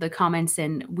 the comments,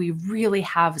 and we really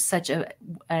have such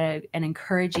an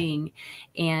encouraging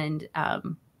and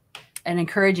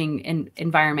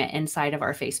environment inside of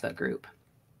our Facebook group.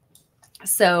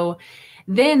 So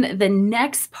then the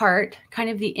next part, kind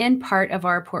of the end part of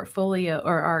our portfolio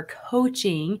or our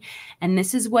coaching, and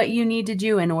this is what you need to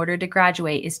do in order to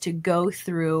graduate, is to go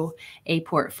through a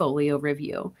portfolio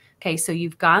review. Okay, so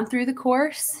you've gone through the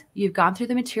course, you've gone through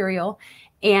the material,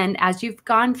 and as you've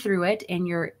gone through it and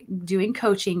you're doing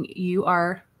coaching,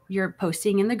 you're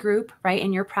posting in the group, right?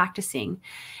 And you're practicing.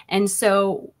 And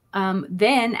so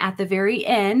then at the very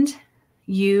end,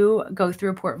 you go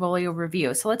through a portfolio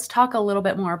review. So let's talk a little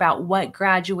bit more about what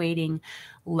graduating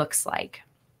looks like.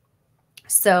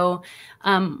 So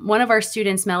one of our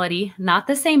students, Melodee, not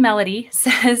the same Melodee,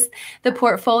 says the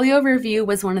portfolio review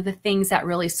was one of the things that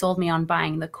really sold me on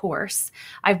buying the course.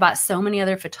 I've bought so many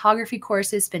other photography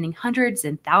courses, spending hundreds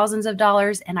and thousands of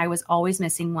dollars, and I was always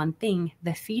missing one thing: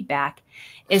 the feedback,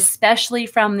 especially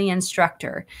from the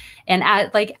instructor. And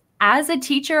as a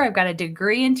teacher, I've got a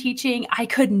degree in teaching. I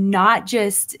could not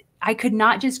just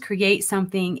create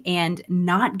something and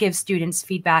not give students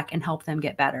feedback and help them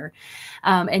get better.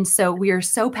 And so we are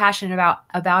so passionate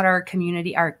about our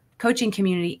community, our coaching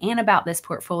community, and about this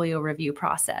portfolio review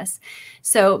process.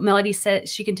 So Melodee said,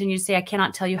 she continues to say, I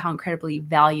cannot tell you how incredibly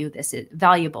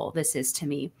valuable this is to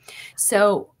me.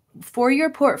 So for your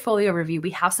portfolio review, we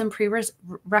have some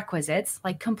prerequisites,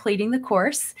 like completing the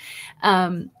course.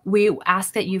 We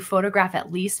ask that you photograph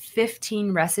at least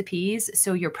 15 recipes,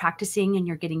 so you're practicing and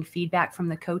you're getting feedback from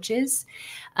the coaches,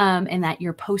 and that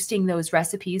you're posting those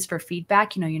recipes for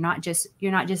feedback. You know, you're not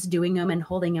just doing them and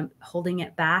holding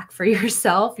it back for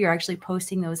yourself. You're actually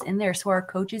posting those in there, so our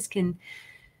coaches can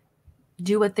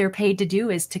do what they're paid to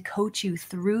do, is to coach you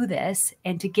through this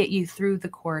and to get you through the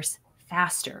course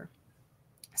faster.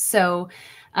 So,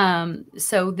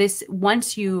 this,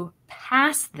 once you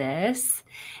pass this,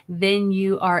 then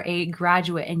you are a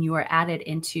graduate and you are added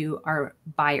into our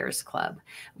buyers club,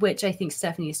 which I think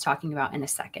Stephanie is talking about in a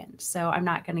second. So I'm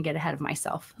not going to get ahead of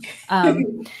myself.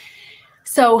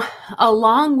 So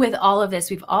along with all of this,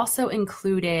 we've also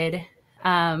included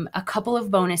a couple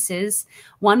of bonuses.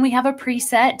 One, we have a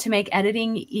preset to make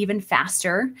editing even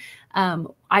faster.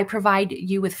 I provide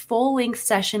you with full-length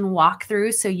session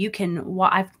walkthroughs, so you can,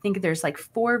 I think there's like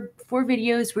four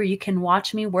videos where you can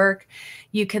watch me work.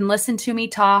 You can listen to me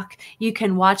talk. You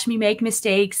can watch me make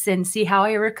mistakes and see how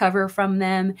I recover from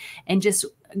them, and just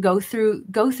go through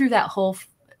that whole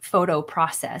photo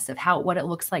process of what it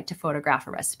looks like to photograph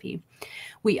a recipe.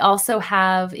 We also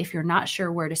have, if you're not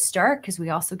sure where to start, because we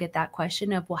also get that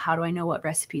question of, well, how do I know what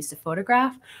recipes to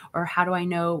photograph? Or how do I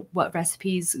know what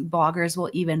recipes bloggers will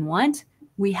even want?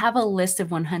 We have a list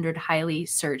of 100 highly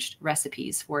searched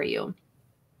recipes for you.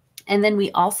 And then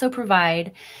we also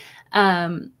provide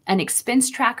an expense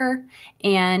tracker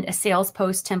and a sales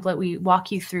post template. We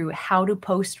walk you through how to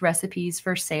post recipes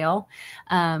for sale.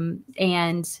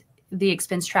 And the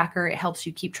expense tracker, it helps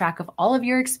you keep track of all of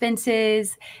your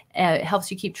expenses. It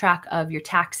helps you keep track of your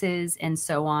taxes and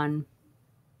so on,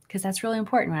 because that's really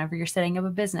important whenever you're setting up a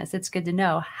business. It's good to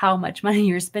know how much money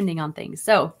you're spending on things.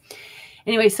 So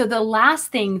anyway, so the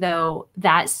last thing, though,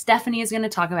 that Stephanie is going to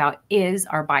talk about is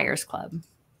our buyers club.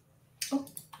 Oh.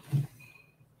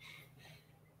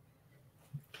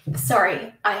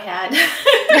 Sorry, I had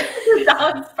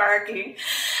dogs barking.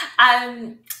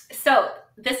 So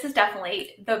this is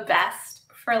definitely the best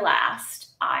for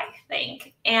last, I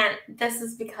think. And this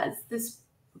is because this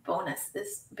bonus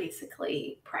is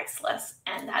basically priceless.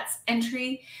 And that's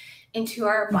entry into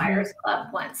our buyers club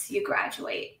once you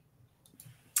graduate.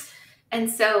 And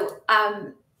so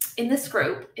in this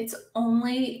group, it's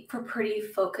only for Pretty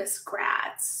Focus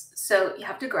grads. So you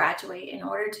have to graduate in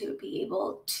order to be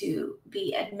able to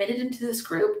be admitted into this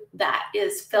group that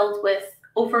is filled with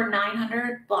over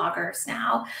 900 bloggers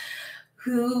now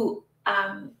who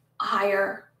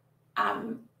hire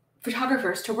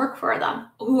photographers to work for them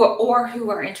who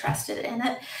are interested in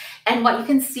it. And what you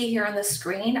can see here on the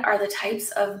screen are the types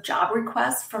of job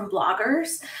requests from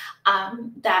bloggers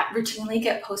that routinely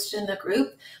get posted in the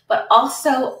group, but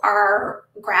also our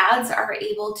grads are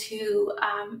able to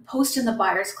post in the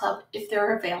Buyers Club if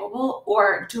they're available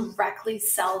or directly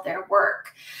sell their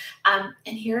work. And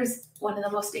here's one of the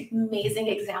most amazing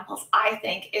examples, I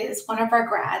think, is one of our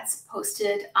grads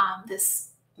posted this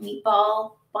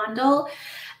meatball bundle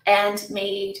and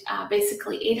made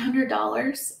basically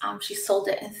 $800. She sold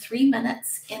it in 3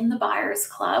 minutes in the Buyers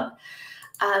Club.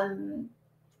 And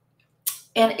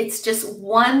it's just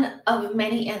one of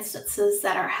many instances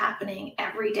that are happening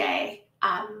every day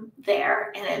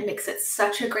there. And it makes it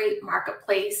such a great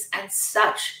marketplace and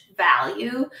such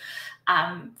value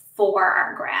for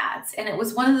our grads. And it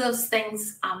was one of those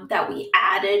things that we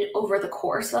added over the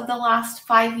course of the last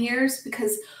 5 years,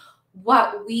 because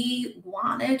what we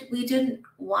wanted, we didn't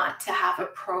want to have a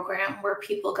program where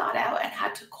people got out and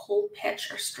had to cold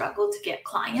pitch or struggle to get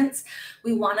clients.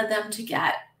 We wanted them to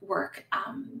get work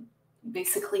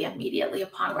basically immediately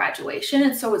upon graduation.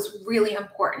 And so it's really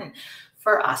important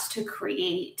for us to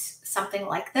create something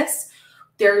like this.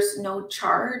 There's no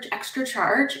charge, extra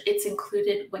charge. It's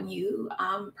included when you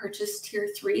purchase Tier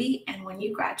 3, and when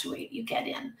you graduate, you get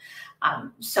in.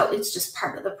 So it's just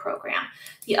part of the program.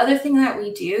 The other thing that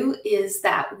we do is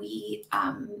that we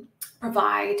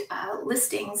provide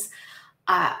listings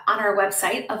on our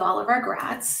website of all of our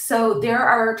grads. So there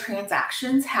are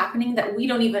transactions happening that we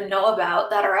don't even know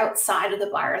about that are outside of the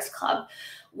Buyers Club,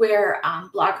 where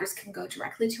bloggers can go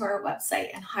directly to our website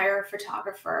and hire a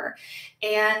photographer.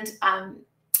 And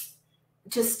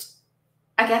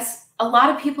I guess a lot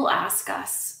of people ask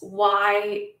us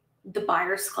why the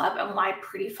Buyers Club and why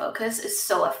Pretty Focus is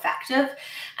so effective.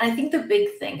 And I think the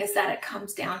big thing is that it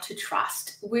comes down to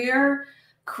trust. We're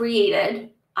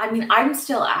created, I'm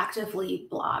still actively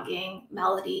blogging.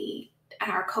 Melodee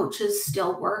and our coaches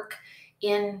still work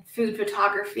in food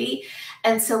photography.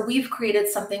 And so we've created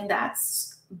something that's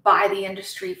by the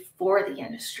industry for the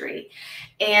industry.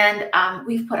 And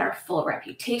we've put our full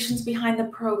reputations behind the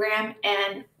program.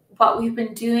 And what we've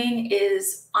been doing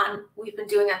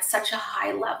on such a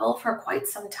high level for quite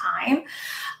some time.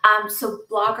 So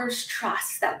bloggers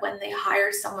trust that when they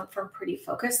hire someone from Pretty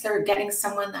Focus, they're getting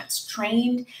someone that's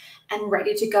trained and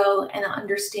ready to go and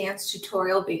understands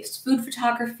tutorial-based food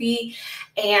photography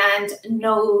and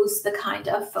knows the kind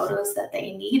of photos that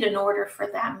they need in order for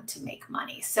them to make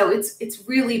money. So it's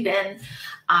really been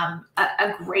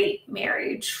a great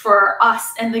marriage for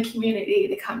us and the community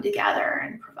to come together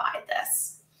and provide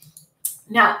this.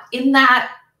 Now, in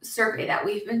that survey that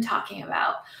we've been talking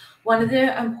about, one of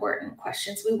the important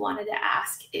questions we wanted to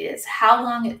ask is how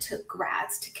long it took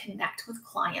grads to connect with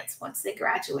clients once they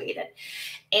graduated.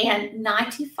 And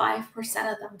 95%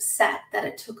 of them said that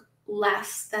it took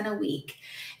less than a week.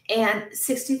 And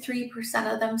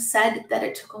 63% of them said that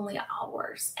it took only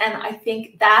hours. And I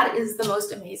think that is the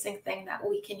most amazing thing that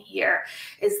we can hear,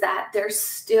 is that there's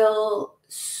still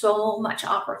so much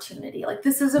opportunity. Like,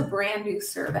 this is a brand new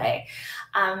survey,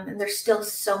 and there's still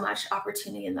so much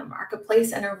opportunity in the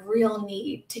marketplace and a real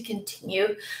need to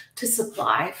continue to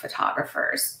supply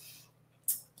photographers.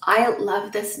 I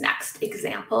love this next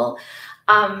example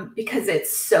because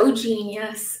it's so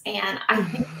genius. And I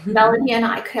think Melodee and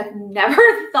I could have never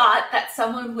thought that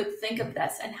someone would think of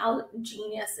this and how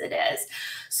genius it is.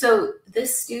 So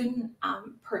this student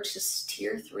purchased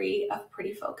Tier 3 of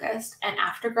Pretty Focused, and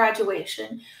after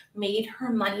graduation made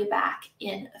her money back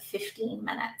in 15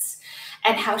 minutes.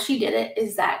 And how she did it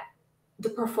is that the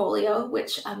portfolio,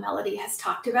 which Melodee has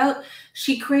talked about,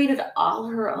 she created all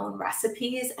her own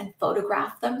recipes and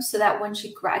photographed them so that when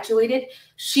she graduated,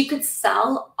 she could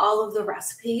sell all of the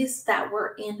recipes that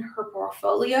were in her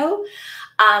portfolio.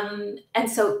 And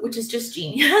so, which is just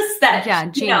genius that,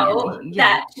 that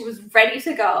she was ready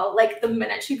to go like the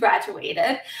minute she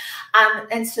graduated.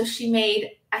 And so she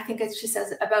made, I think she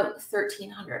says, about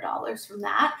 $1,300 from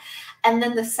that. And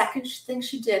then the second thing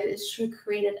she did is she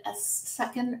created a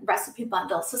second recipe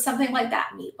bundle. So something like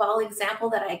that meatball example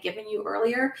that I had given you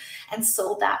earlier, and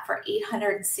sold that for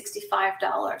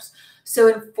 $865. So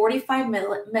in 45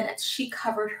 minutes, she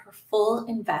covered her full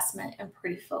investment in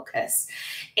Pretty Focus.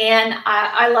 And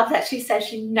I love that she says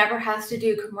she never has to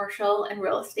do commercial and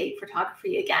real estate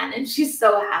photography again. And she's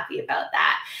so happy about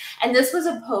that. And this was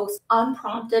a post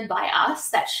unprompted by us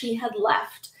that she had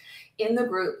left in the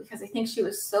group because I think she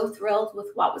was so thrilled with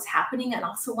what was happening and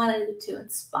also wanted to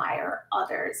inspire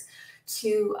others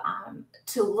to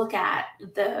look at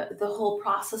the whole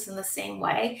process in the same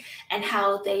way and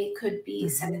how they could be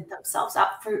setting themselves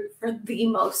up for the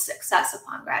most success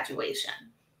upon graduation.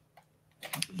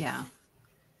 Yeah.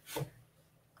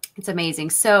 It's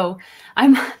amazing. So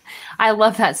I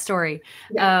love that story.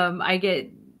 Yeah.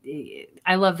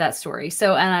 I love that story.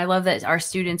 So, and I love that our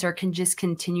students are just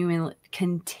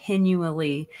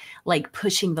continually like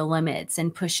pushing the limits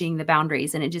and pushing the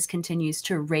boundaries. And it just continues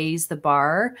to raise the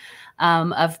bar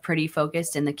of Pretty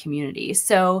Focused in the community.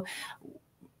 So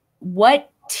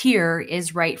what tier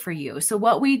is right for you? So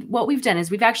what we've done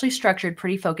is we've actually structured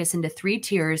Pretty Focus into 3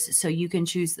 tiers so you can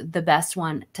choose the best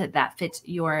one that fits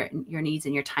your needs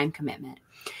and your time commitment.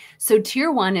 So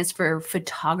tier 1 is for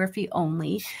photography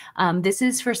only. This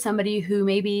is for somebody who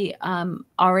maybe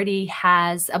already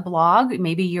has a blog.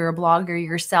 Maybe you're a blogger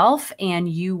yourself and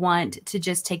you want to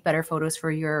just take better photos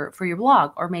for your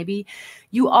blog. Or maybe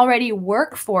you already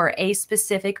work for a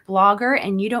specific blogger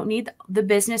and you don't need the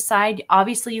business side.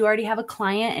 Obviously, you already have a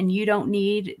client and you don't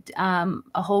need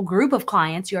a whole group of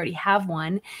clients. You already have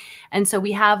one. And so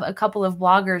we have a couple of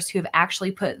bloggers who have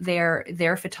actually put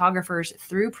their photographers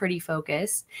through Pretty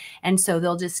Focus. And so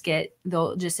they'll just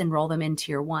enroll them in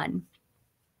tier 1.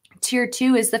 Tier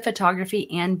 2 is the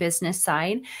photography and business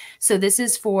side. So this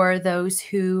is for those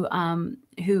who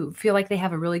feel like they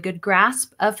have a really good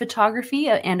grasp of photography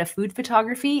and of food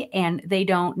photography, and they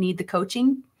don't need the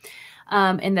coaching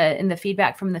in the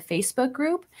feedback from the Facebook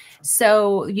group.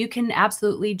 So you can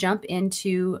absolutely jump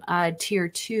into tier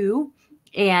 2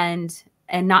 and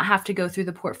not have to go through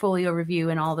the portfolio review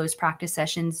and all those practice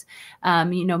sessions.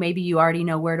 Maybe you already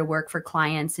know where to work for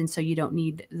clients, and so you don't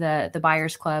need the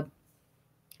buyers club.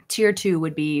 Tier 2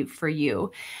 would be for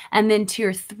you. And then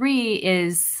tier 3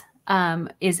 is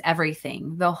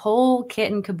everything, the whole kit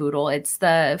and caboodle. It's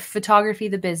the photography,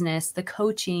 the business, the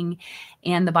coaching,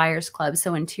 and the buyers club.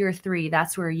 So in tier 3,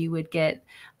 that's where you would get,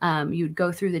 you'd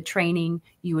go through the training,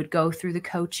 you would go through the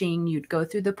coaching, you'd go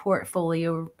through the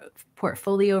portfolio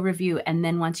review. And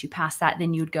then once you pass that,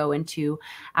 then you'd go into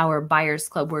our buyers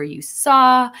club where you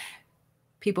saw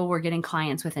people were getting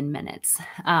clients within minutes.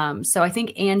 So I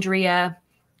think Andrea,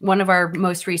 one of our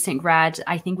most recent grads,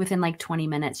 I think within like 20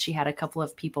 minutes, she had a couple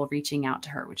of people reaching out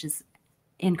to her, which is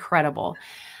incredible.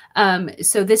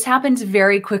 So this happens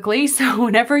very quickly. So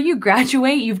whenever you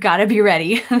graduate, you've got to be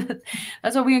ready.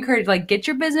 That's what we encourage, like get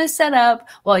your business set up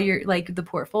while you're like the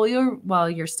portfolio, while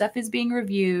your stuff is being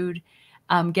reviewed,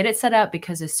 get it set up,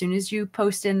 because as soon as you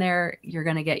post in there, you're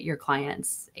going to get your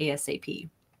clients ASAP.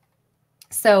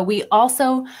 So we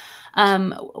also,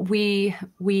 we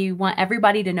want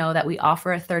everybody to know that we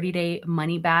offer a 30-day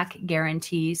money back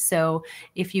guarantee. So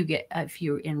if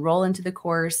you enroll into the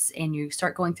course and you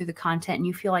start going through the content and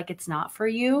you feel like it's not for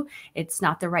you, it's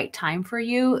not the right time for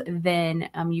you, then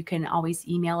you can always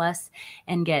email us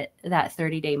and get that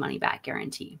 30-day money back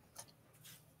guarantee.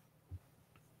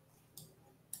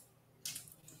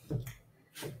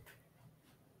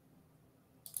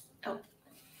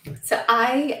 So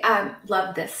I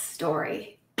love this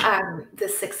story,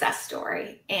 this success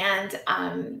story, and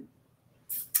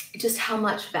just how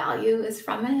much value is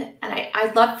from it. And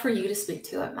I'd love for you to speak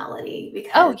to it, Melodee,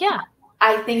 because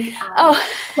I think it's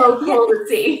so cool to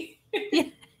see.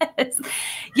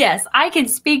 Yes, I can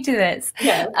speak to this.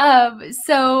 Yes.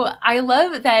 So I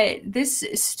love that this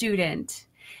student,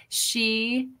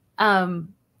 she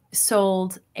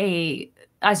sold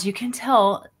as you can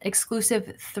tell,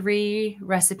 exclusive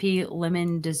 3-recipe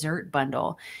lemon dessert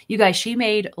bundle. You guys, she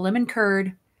made lemon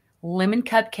curd, lemon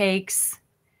cupcakes,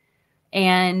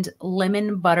 and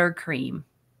lemon buttercream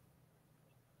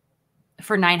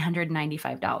for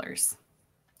 $995.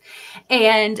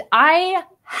 And I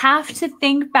have to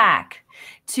think back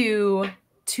to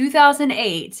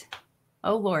 2008.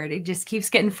 Oh Lord, it just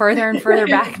keeps getting further and further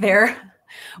back there.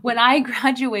 When I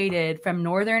graduated from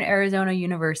Northern Arizona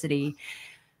University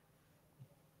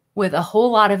with a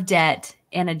whole lot of debt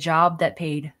and a job that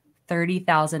paid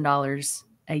 $30,000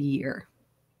 a year,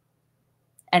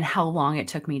 and how long it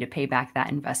took me to pay back that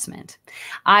investment.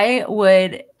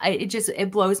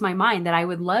 It blows my mind that I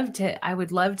would love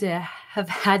to have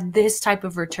had this type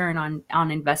of return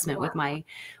on investment with my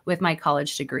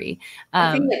college degree.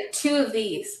 I think like 2 of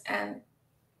these and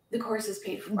the course is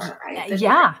paid for, right?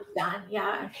 Yeah. Done.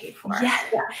 Yeah, and paid for.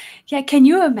 Yeah. Can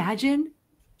you imagine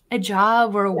a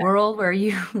job or a world where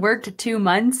you worked 2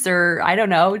 months or I don't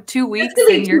know, 2 weeks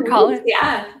in your college?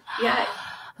 Yeah.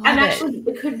 And actually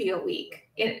it could be a week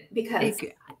because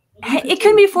it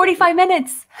could be 45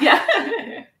 minutes. Yeah.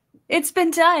 It's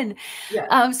been done.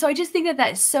 Yeah. So I just think that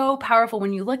that's so powerful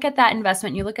when you look at that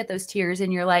investment, you look at those tiers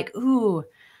and you're like, ooh,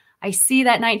 I see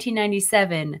that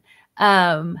 1997.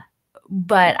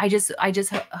 But I just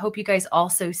hope you guys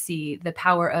also see the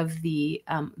power of the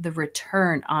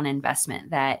return on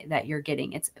investment that you're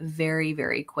getting. It's very,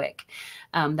 very quick,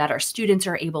 that our students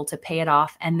are able to pay it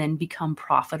off and then become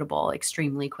profitable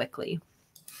extremely quickly.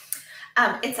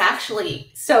 It's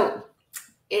actually, so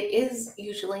it is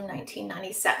usually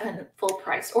 $19.97 full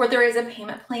price, or there is a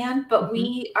payment plan, but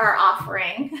we are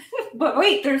offering, but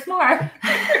wait, there's more.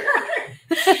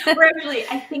 We're actually,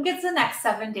 I think it's the next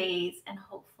 7 days, and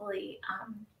hopefully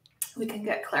we can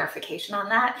get clarification on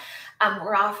that.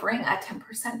 We're offering a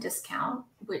 10% discount,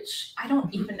 which I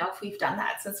don't even know if we've done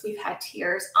that since we've had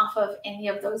tiers off of any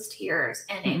of those tiers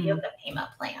and any of the payment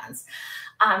plans.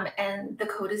 And the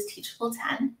code is Teachable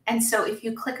 10. And so if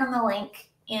you click on the link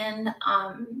in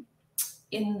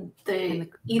the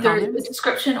either comments? the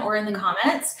description or in the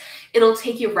comments, it'll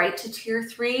take you right to tier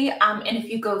 3. And if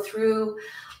you go through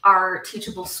our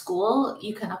Teachable school,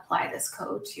 you can apply this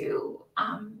code to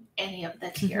any of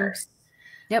the tiers.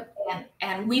 Yep.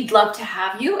 And we'd love to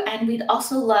have you, and we'd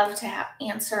also love to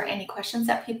answer any questions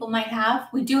that people might have.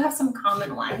 We do have some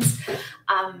common ones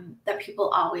that people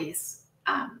always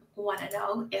want to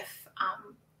know if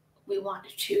we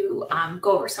wanted to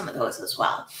go over some of those as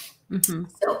well.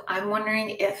 So I'm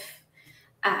wondering if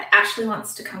Ashley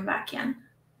wants to come back in.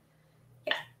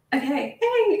 Yeah. Okay.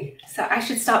 Hey. So I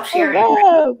should stop sharing.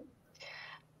 Hello.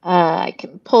 I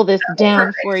can pull this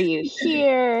down for you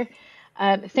here.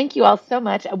 Thank you all so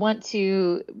much.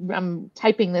 I'm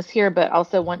typing this here, but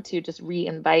also want to just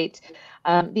re-invite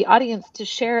the audience to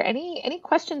share any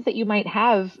questions that you might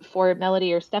have for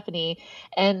Melodee or Stephanie.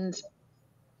 And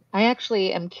I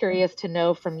actually am curious to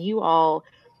know from you all,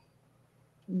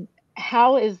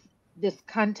 how is this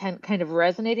content kind of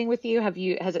resonating with you?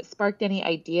 Has it sparked any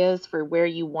ideas for where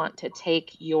you want to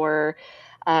take your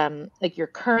like your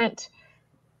current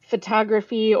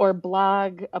photography or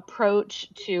blog approach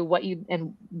to what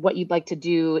you'd like to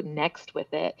do next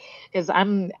with it? Because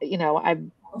I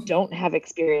don't have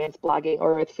experience blogging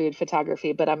or with food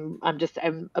photography, but I'm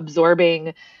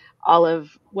absorbing all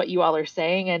of what you all are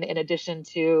saying, and in addition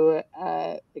to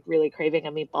like really craving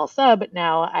a meatball sub,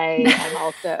 now I'm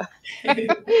also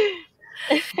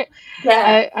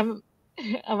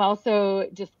I'm also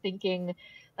just thinking,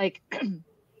 like,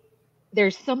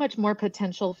 there's so much more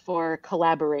potential for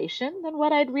collaboration than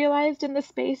what I'd realized in the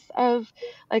space of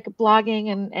like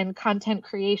blogging and content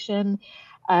creation.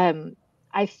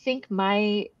 I think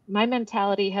my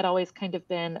mentality had always kind of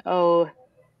been, oh,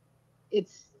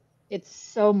 it's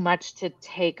so much to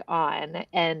take on,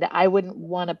 and I wouldn't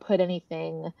want to put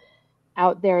anything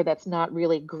out there that's not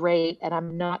really great, and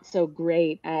I'm not so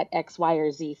great at X, Y,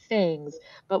 or Z things.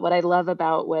 But what I love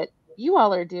about what you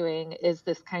all are doing is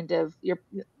this kind of, you're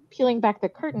peeling back the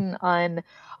curtain on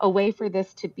a way for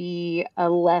this to be a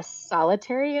less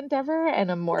solitary endeavor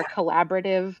and a more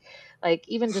collaborative, like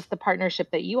even just the partnership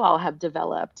that you all have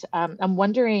developed. I'm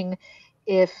wondering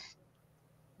if,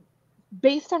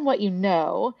 based on what you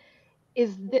know,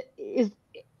 is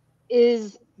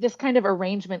this kind of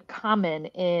arrangement common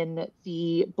in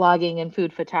the blogging and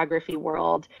food photography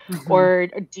world, or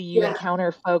do you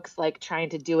encounter folks like trying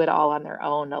to do it all on their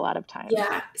own a lot of times?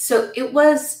 Yeah. So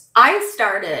I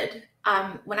started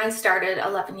when I started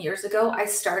 11 years ago, I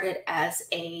started as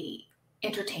a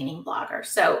entertaining blogger.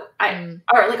 So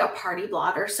or like a party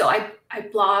blogger. So I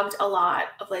blogged a lot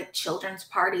of like children's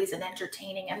parties, and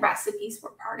entertaining and recipes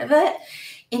were part of it.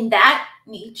 In that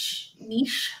niche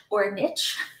or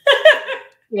niche,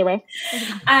 Either way.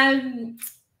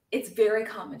 It's very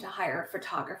common to hire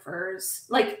photographers,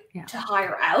 to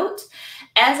hire out.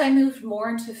 As I moved more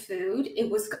into food, it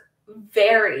was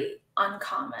very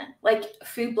uncommon. Like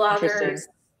food bloggers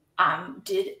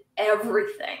did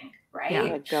everything, right? Yeah,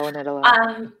 like going it a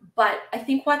lot. But I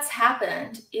think what's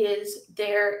happened is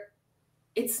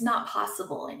it's not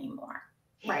possible anymore,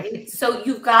 right? So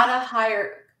you've got to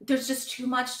hire. There's just too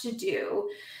much to do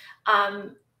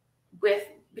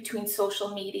between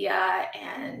social media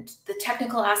and the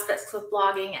technical aspects of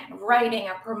blogging and writing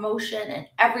and promotion and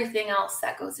everything else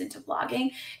that goes into blogging.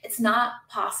 It's not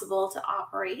possible to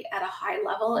operate at a high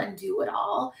level and do it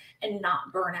all and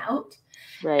not burn out.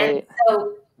 Right. And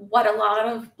so what a lot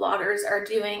of bloggers are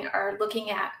doing are looking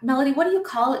at, Melodee, what do you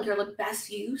call it? Your best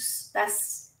use?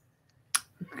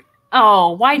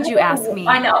 Oh, why'd you ask me?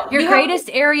 I know. Your greatest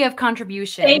area of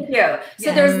contribution. Thank you.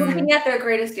 So there's looking at their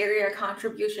greatest area of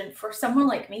contribution. For someone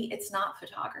like me, it's not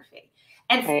photography.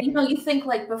 And you think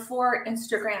like before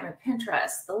Instagram and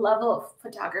Pinterest, the level of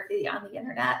photography on the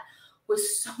internet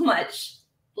was so much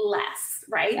less,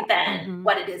 right, Yeah. than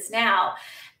what it is now.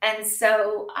 And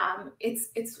so it's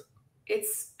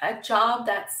a job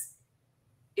that's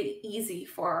easy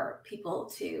for people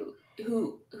to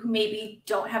who maybe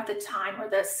don't have the time or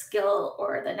the skill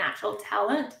or the natural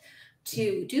talent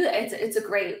to do it. It's a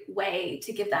great way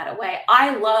to give that away.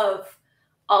 I love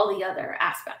all the other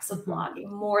aspects of blogging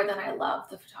more than I love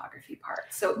the photography part.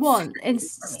 So well, and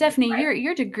Stephanie, right?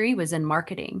 your degree was in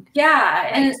marketing. Yeah,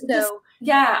 right? and so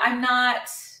I'm not.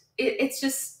 It's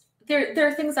just there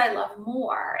are things I love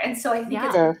more, and so I think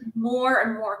it's more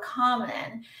and more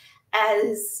common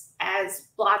as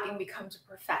blogging becomes a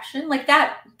profession like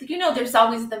that. There's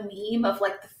always the meme of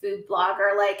like the food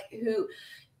blogger, like who,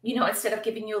 instead of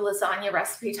giving you a lasagna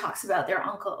recipe, talks about their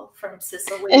uncle from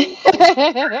Sicily.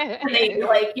 And they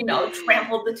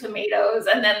trampled the tomatoes,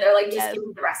 and then they're like, just give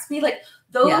me the recipe. Like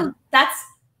those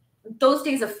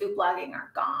days of food blogging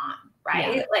are gone,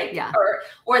 right?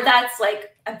 Or that's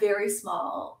like a very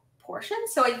small portion.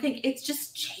 So I think it's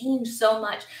just changed so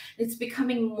much. It's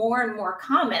becoming more and more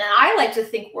common. And I like to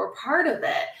think we're part of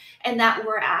it, and that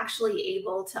we're actually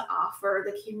able to offer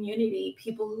the community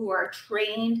people who are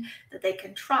trained that they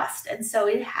can trust. And so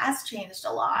it has changed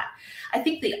a lot. I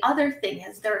think the other thing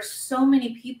is there are so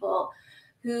many people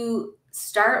who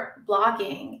start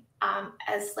blogging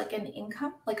as like an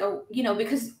income,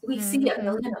 because we see a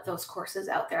million of those courses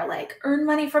out there, like earn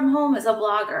money from home as a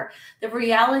blogger. The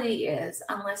reality is,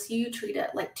 unless you treat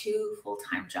it like 2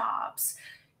 full-time jobs,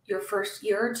 your first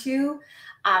year or two,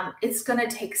 it's going to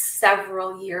take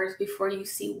several years before you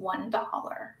see $1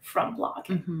 from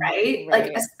blogging, right?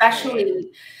 Like, especially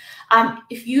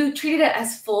if you treat it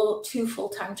as 2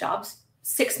 full-time jobs,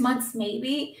 6 months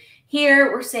maybe.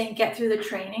 Here, we're saying get through the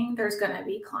training. There's going to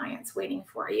be clients waiting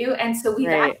for you. And so we've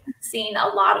actually seen a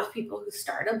lot of people who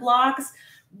started blogs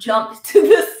jump to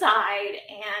the side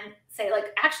and say,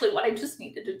 like, actually, what I just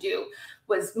needed to do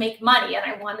was make money, and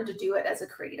I wanted to do it as a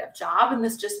creative job. And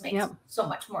this just makes so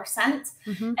much more sense.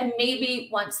 And maybe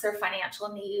once their financial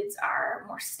needs are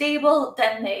more stable,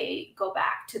 then they go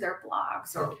back to their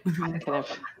blogs or try to grow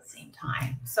them at the same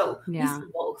time. So we see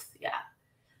both.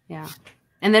 Yeah.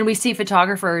 And then we see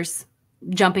photographers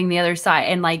jumping the other side,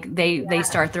 and like they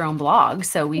start their own blog.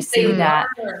 So we see that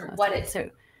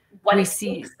we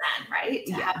see then, right?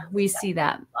 We see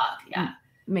that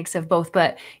mix of both.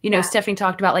 But Stephanie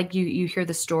talked about, like, you hear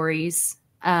the stories,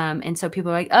 and so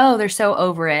people are like, oh, they're so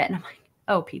over it, and I'm like,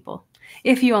 oh, people,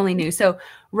 if you only knew. So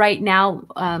right now,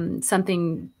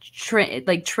 something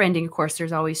trending, of course,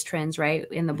 there's always trends,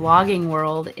 right? In the blogging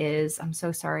world I'm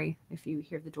so sorry if you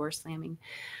hear the door slamming,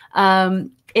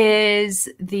 is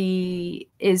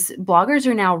bloggers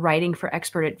are now writing for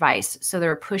expert advice. So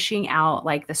they're pushing out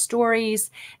like the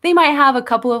stories. They might have a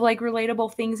couple of like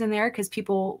relatable things in there because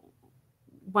people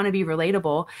want to be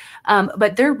relatable.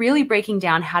 But they're really breaking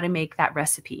down how to make that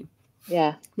recipe.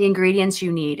 The ingredients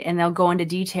you need, and they'll go into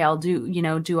detail.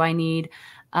 Do I need,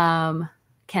 all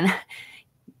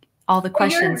the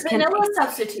questions. Vanilla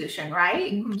substitution,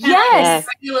 right? Yes.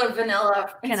 Regular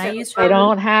vanilla. Can I use? I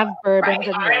don't have bourbon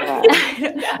vanilla.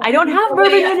 I don't have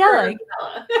bourbon vanilla.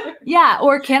 Yeah.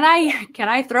 Or can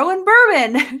I throw in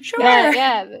bourbon? Sure.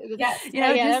 Yeah.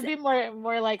 That'd be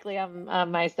more likely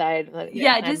on my side.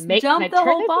 Just dump the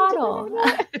whole bottle.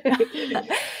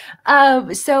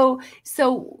 So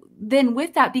then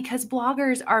with that, because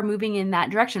bloggers are moving in that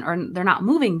direction, or they're not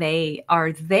moving, they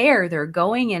are there, they're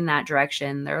going in that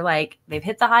direction. They're like, they've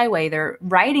hit the highway, they're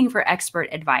writing for expert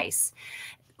advice.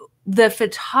 The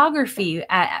photography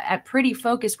at Pretty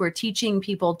Focus, we're teaching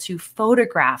people to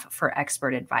photograph for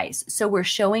expert advice. So we're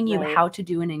showing you how to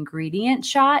do an ingredient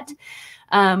shot,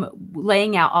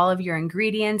 laying out all of your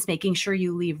ingredients, making sure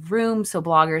you leave room so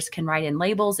bloggers can write in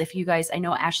labels. If you guys, I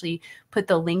know Ashley put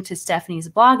the link to Stephanie's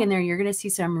blog in there, you're going to see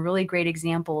some really great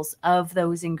examples of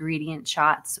those ingredient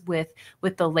shots with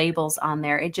the labels on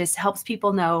there. It just helps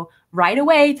people know right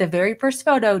away, the very first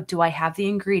photo, do I have the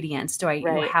ingredients? Do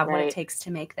I have what it takes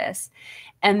to make this?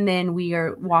 And then we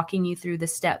are walking you through the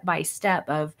step-by-step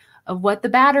of what the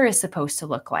batter is supposed to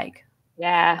look like.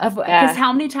 Because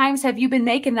how many times have you been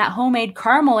making that homemade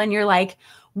caramel and you're like,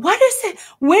 what is it?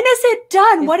 When is it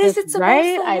done? What is it supposed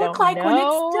to look like when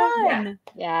it's done?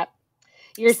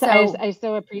 I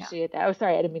so appreciate that. Oh,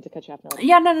 sorry, I didn't mean to cut you off. No,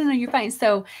 you're fine.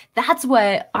 So that's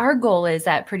what our goal is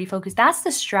at Pretty Focus. That's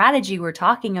the strategy we're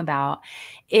talking about,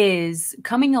 is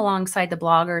coming alongside the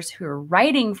bloggers who are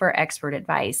writing for expert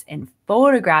advice and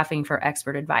photographing for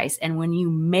expert advice. And when you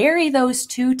marry those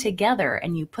two together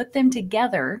and you put them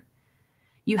together,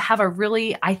 you have a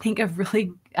really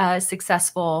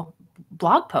successful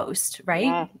blog post,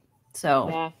 right?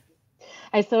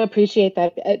 I so appreciate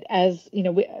that. As you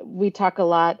know, we talk a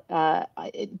lot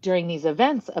during these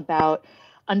events about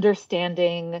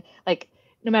understanding, like,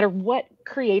 no matter what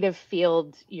creative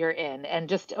field you're in, and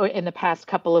just in the past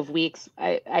couple of weeks,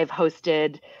 I've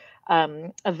hosted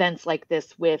events like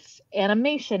this with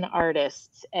animation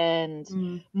artists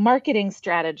and marketing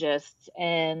strategists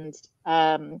and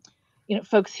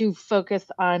folks who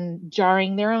focus on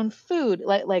jarring their own food,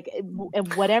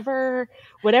 whatever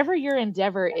your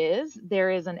endeavor is,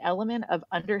 there is an element of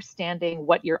understanding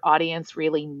what your audience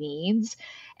really needs,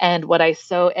 and what I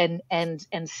so and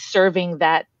serving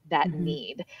that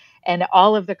need. And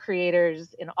all of the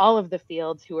creators in all of the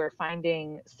fields who are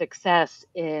finding success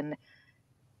in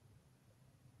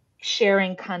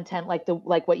sharing content like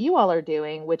what you all are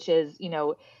doing, which is,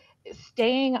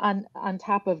 staying on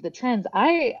top of the trends.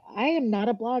 I am not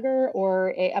a blogger,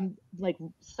 or I'm like,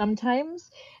 sometimes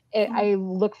I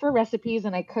look for recipes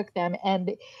and I cook them,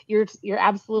 and you're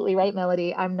absolutely right,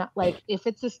 Melodee. I'm not like, if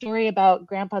it's a story about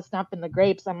Grandpa Snuff and the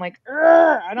grapes, I'm like,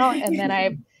 I don't, and then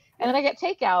I get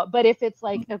takeout. But if it's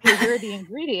like, okay, here are the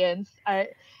ingredients,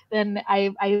 then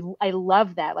I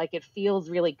love that. Like, it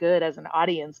feels really good as an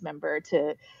audience member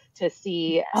to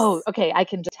see, yes, oh, okay, I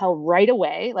can just tell right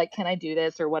away, like, can I do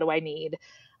this, or what do I need?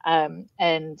 And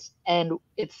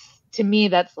it's, to me,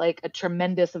 that's like a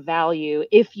tremendous value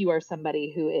if you are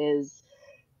somebody who is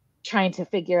trying to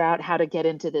figure out how to get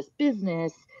into this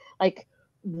business. Like,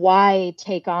 why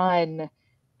take on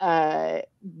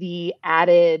the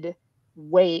added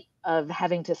weight of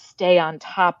having to stay on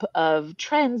top of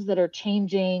trends that are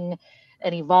changing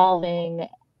and evolving,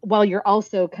 while you're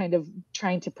also kind of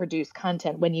trying to produce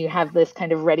content, when you have this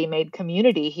kind of ready-made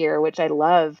community here, which I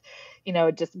love,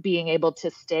 just being able to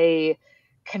stay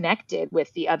connected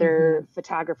with the other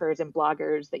photographers and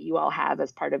bloggers that you all have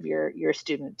as part of your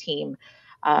student team,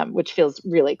 which feels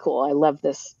really cool. I love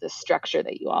this structure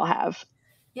that you all have.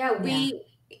 Yeah,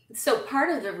 so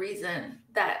part of the reason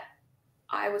that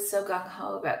I was so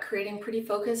gung-ho about creating Pretty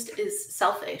Focused is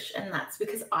selfish, and that's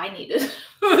because I needed a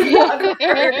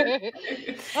photographer.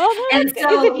 Oh, and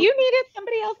so, if you need it,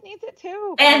 somebody else needs it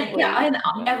too. And and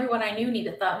everyone I knew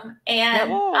needed them. And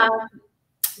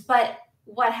but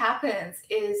what happens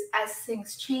is, as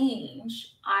things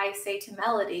change, I say to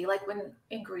Melodee, like when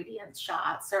ingredients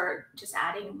shots or just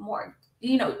adding more,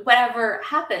 whatever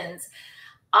happens,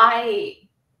 I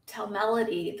tell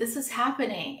Melodee, this is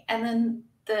happening, and then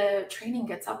the training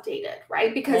gets updated,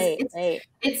 right? Because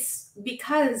it's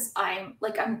because I'm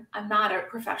not a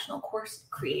professional course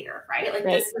creator, right?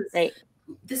 Like,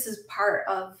 this is part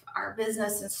of our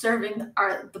business and serving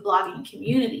the blogging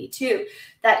community too.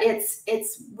 That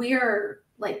we're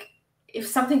like, if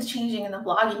something's changing in the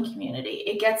blogging community,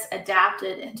 it gets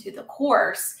adapted into the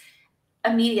course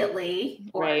immediately,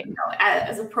 or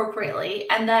as appropriately,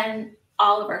 and then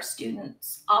all of our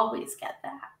students always get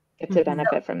that. Get to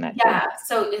benefit from that too. Yeah,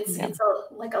 so it's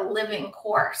like a living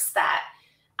course that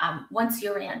once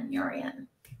you're in, you're in.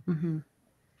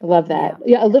 I love that.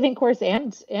 Yeah, a living course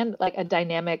and like a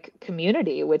dynamic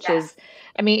community, which is,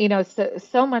 I mean,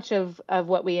 so much of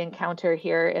what we encounter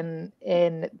here in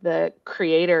the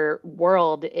creator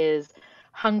world is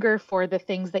hunger for the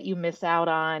things that you miss out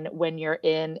on when you're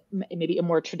in maybe a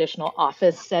more traditional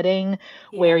office setting,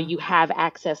 where you have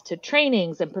access to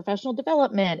trainings and professional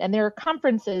development, and there are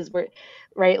conferences where,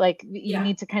 right, like, you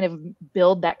need to kind of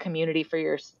build that community for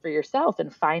yourself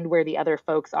and find where the other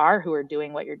folks are who are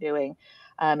doing what you're doing.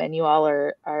 And you all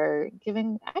are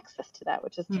giving access to that,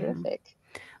 which is terrific.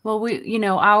 Well,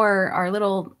 our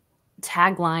little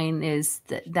tagline is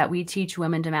that we teach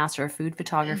women to master food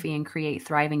photography and create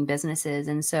thriving businesses.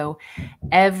 And so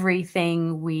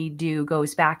everything we do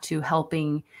goes back to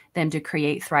helping them to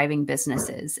create thriving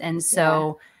businesses. And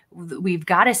so we've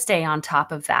got to stay on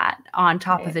top of that, on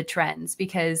top of the trends,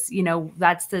 because,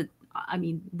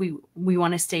 we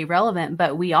want to stay relevant,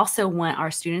 but we also want our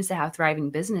students to have thriving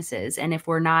businesses. And if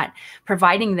we're not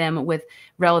providing them with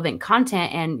relevant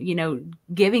content and,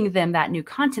 giving them that new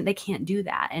content, they can't do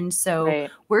that. And so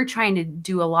we're trying to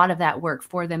do a lot of that work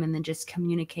for them and then just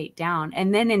communicate down.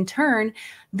 And then in turn,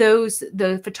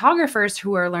 the photographers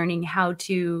who are learning how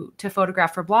to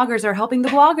photograph for bloggers are helping the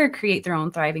blogger create their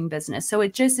own thriving business. So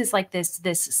it just is like this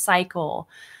cycle,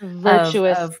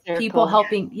 virtuous of people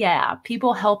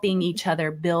helping each other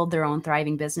build their own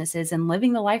thriving businesses and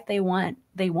living the life they want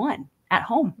at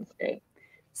home. That's great.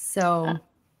 So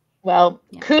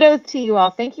kudos to you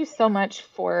all. Thank you so much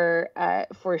for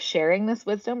sharing this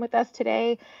wisdom with us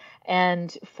today,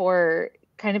 and for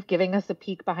kind of giving us a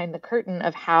peek behind the curtain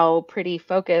of how Pretty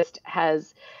Focused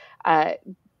has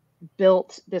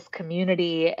built this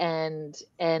community, and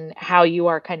how you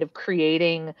are kind of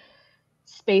creating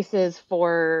spaces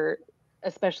for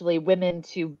especially women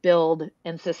to build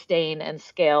and sustain and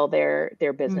scale their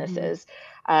businesses.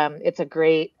 It's a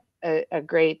great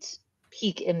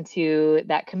peek into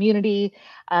that community.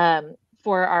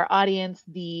 For our audience,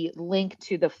 the link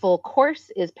to the full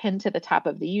course is pinned to the top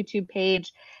of the YouTube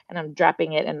page, and I'm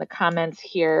dropping it in the comments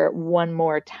here one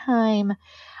more time.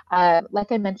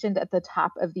 Like I mentioned at the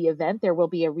top of the event, there will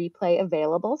be a replay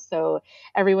available. So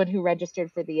everyone who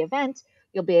registered for the event,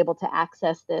 you'll be able to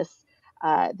access this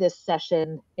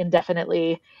session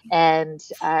indefinitely, and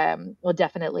we'll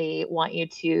definitely want you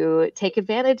to take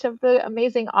advantage of the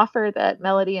amazing offer that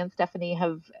Melodee and Stephanie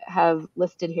have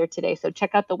listed here today. So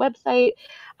check out the website.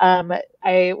 I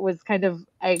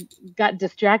got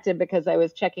distracted because I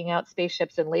was checking out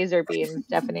spaceships and laser beams,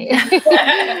 Stephanie.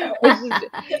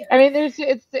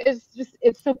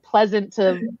 It's so pleasant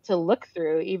to look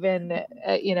through, even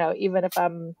even if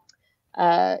I'm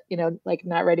like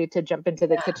not ready to jump into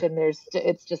the kitchen.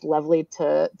 It's just lovely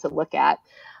to look at.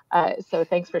 So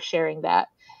thanks for sharing that.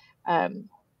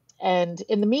 And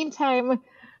in the meantime,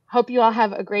 hope you all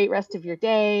have a great rest of your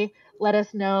day. Let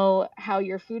us know how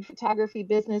your food photography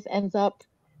business ends up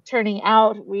turning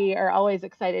out. We are always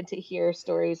excited to hear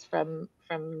stories from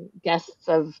guests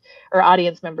or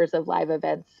audience members of live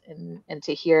events, and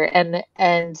to hear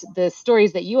and the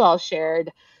stories that you all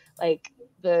shared, like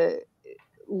the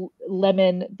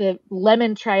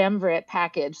lemon triumvirate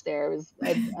package there was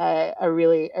a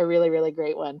really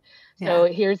great one. So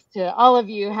here's to all of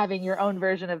you having your own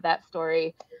version of that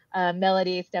story.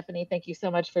 Melodee, Stephanie, thank you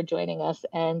so much for joining us,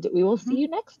 and we will see you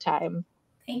next time.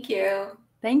 Thank you.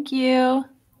 Thank you.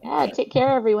 Yeah, take care,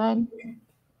 everyone.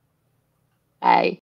 Bye.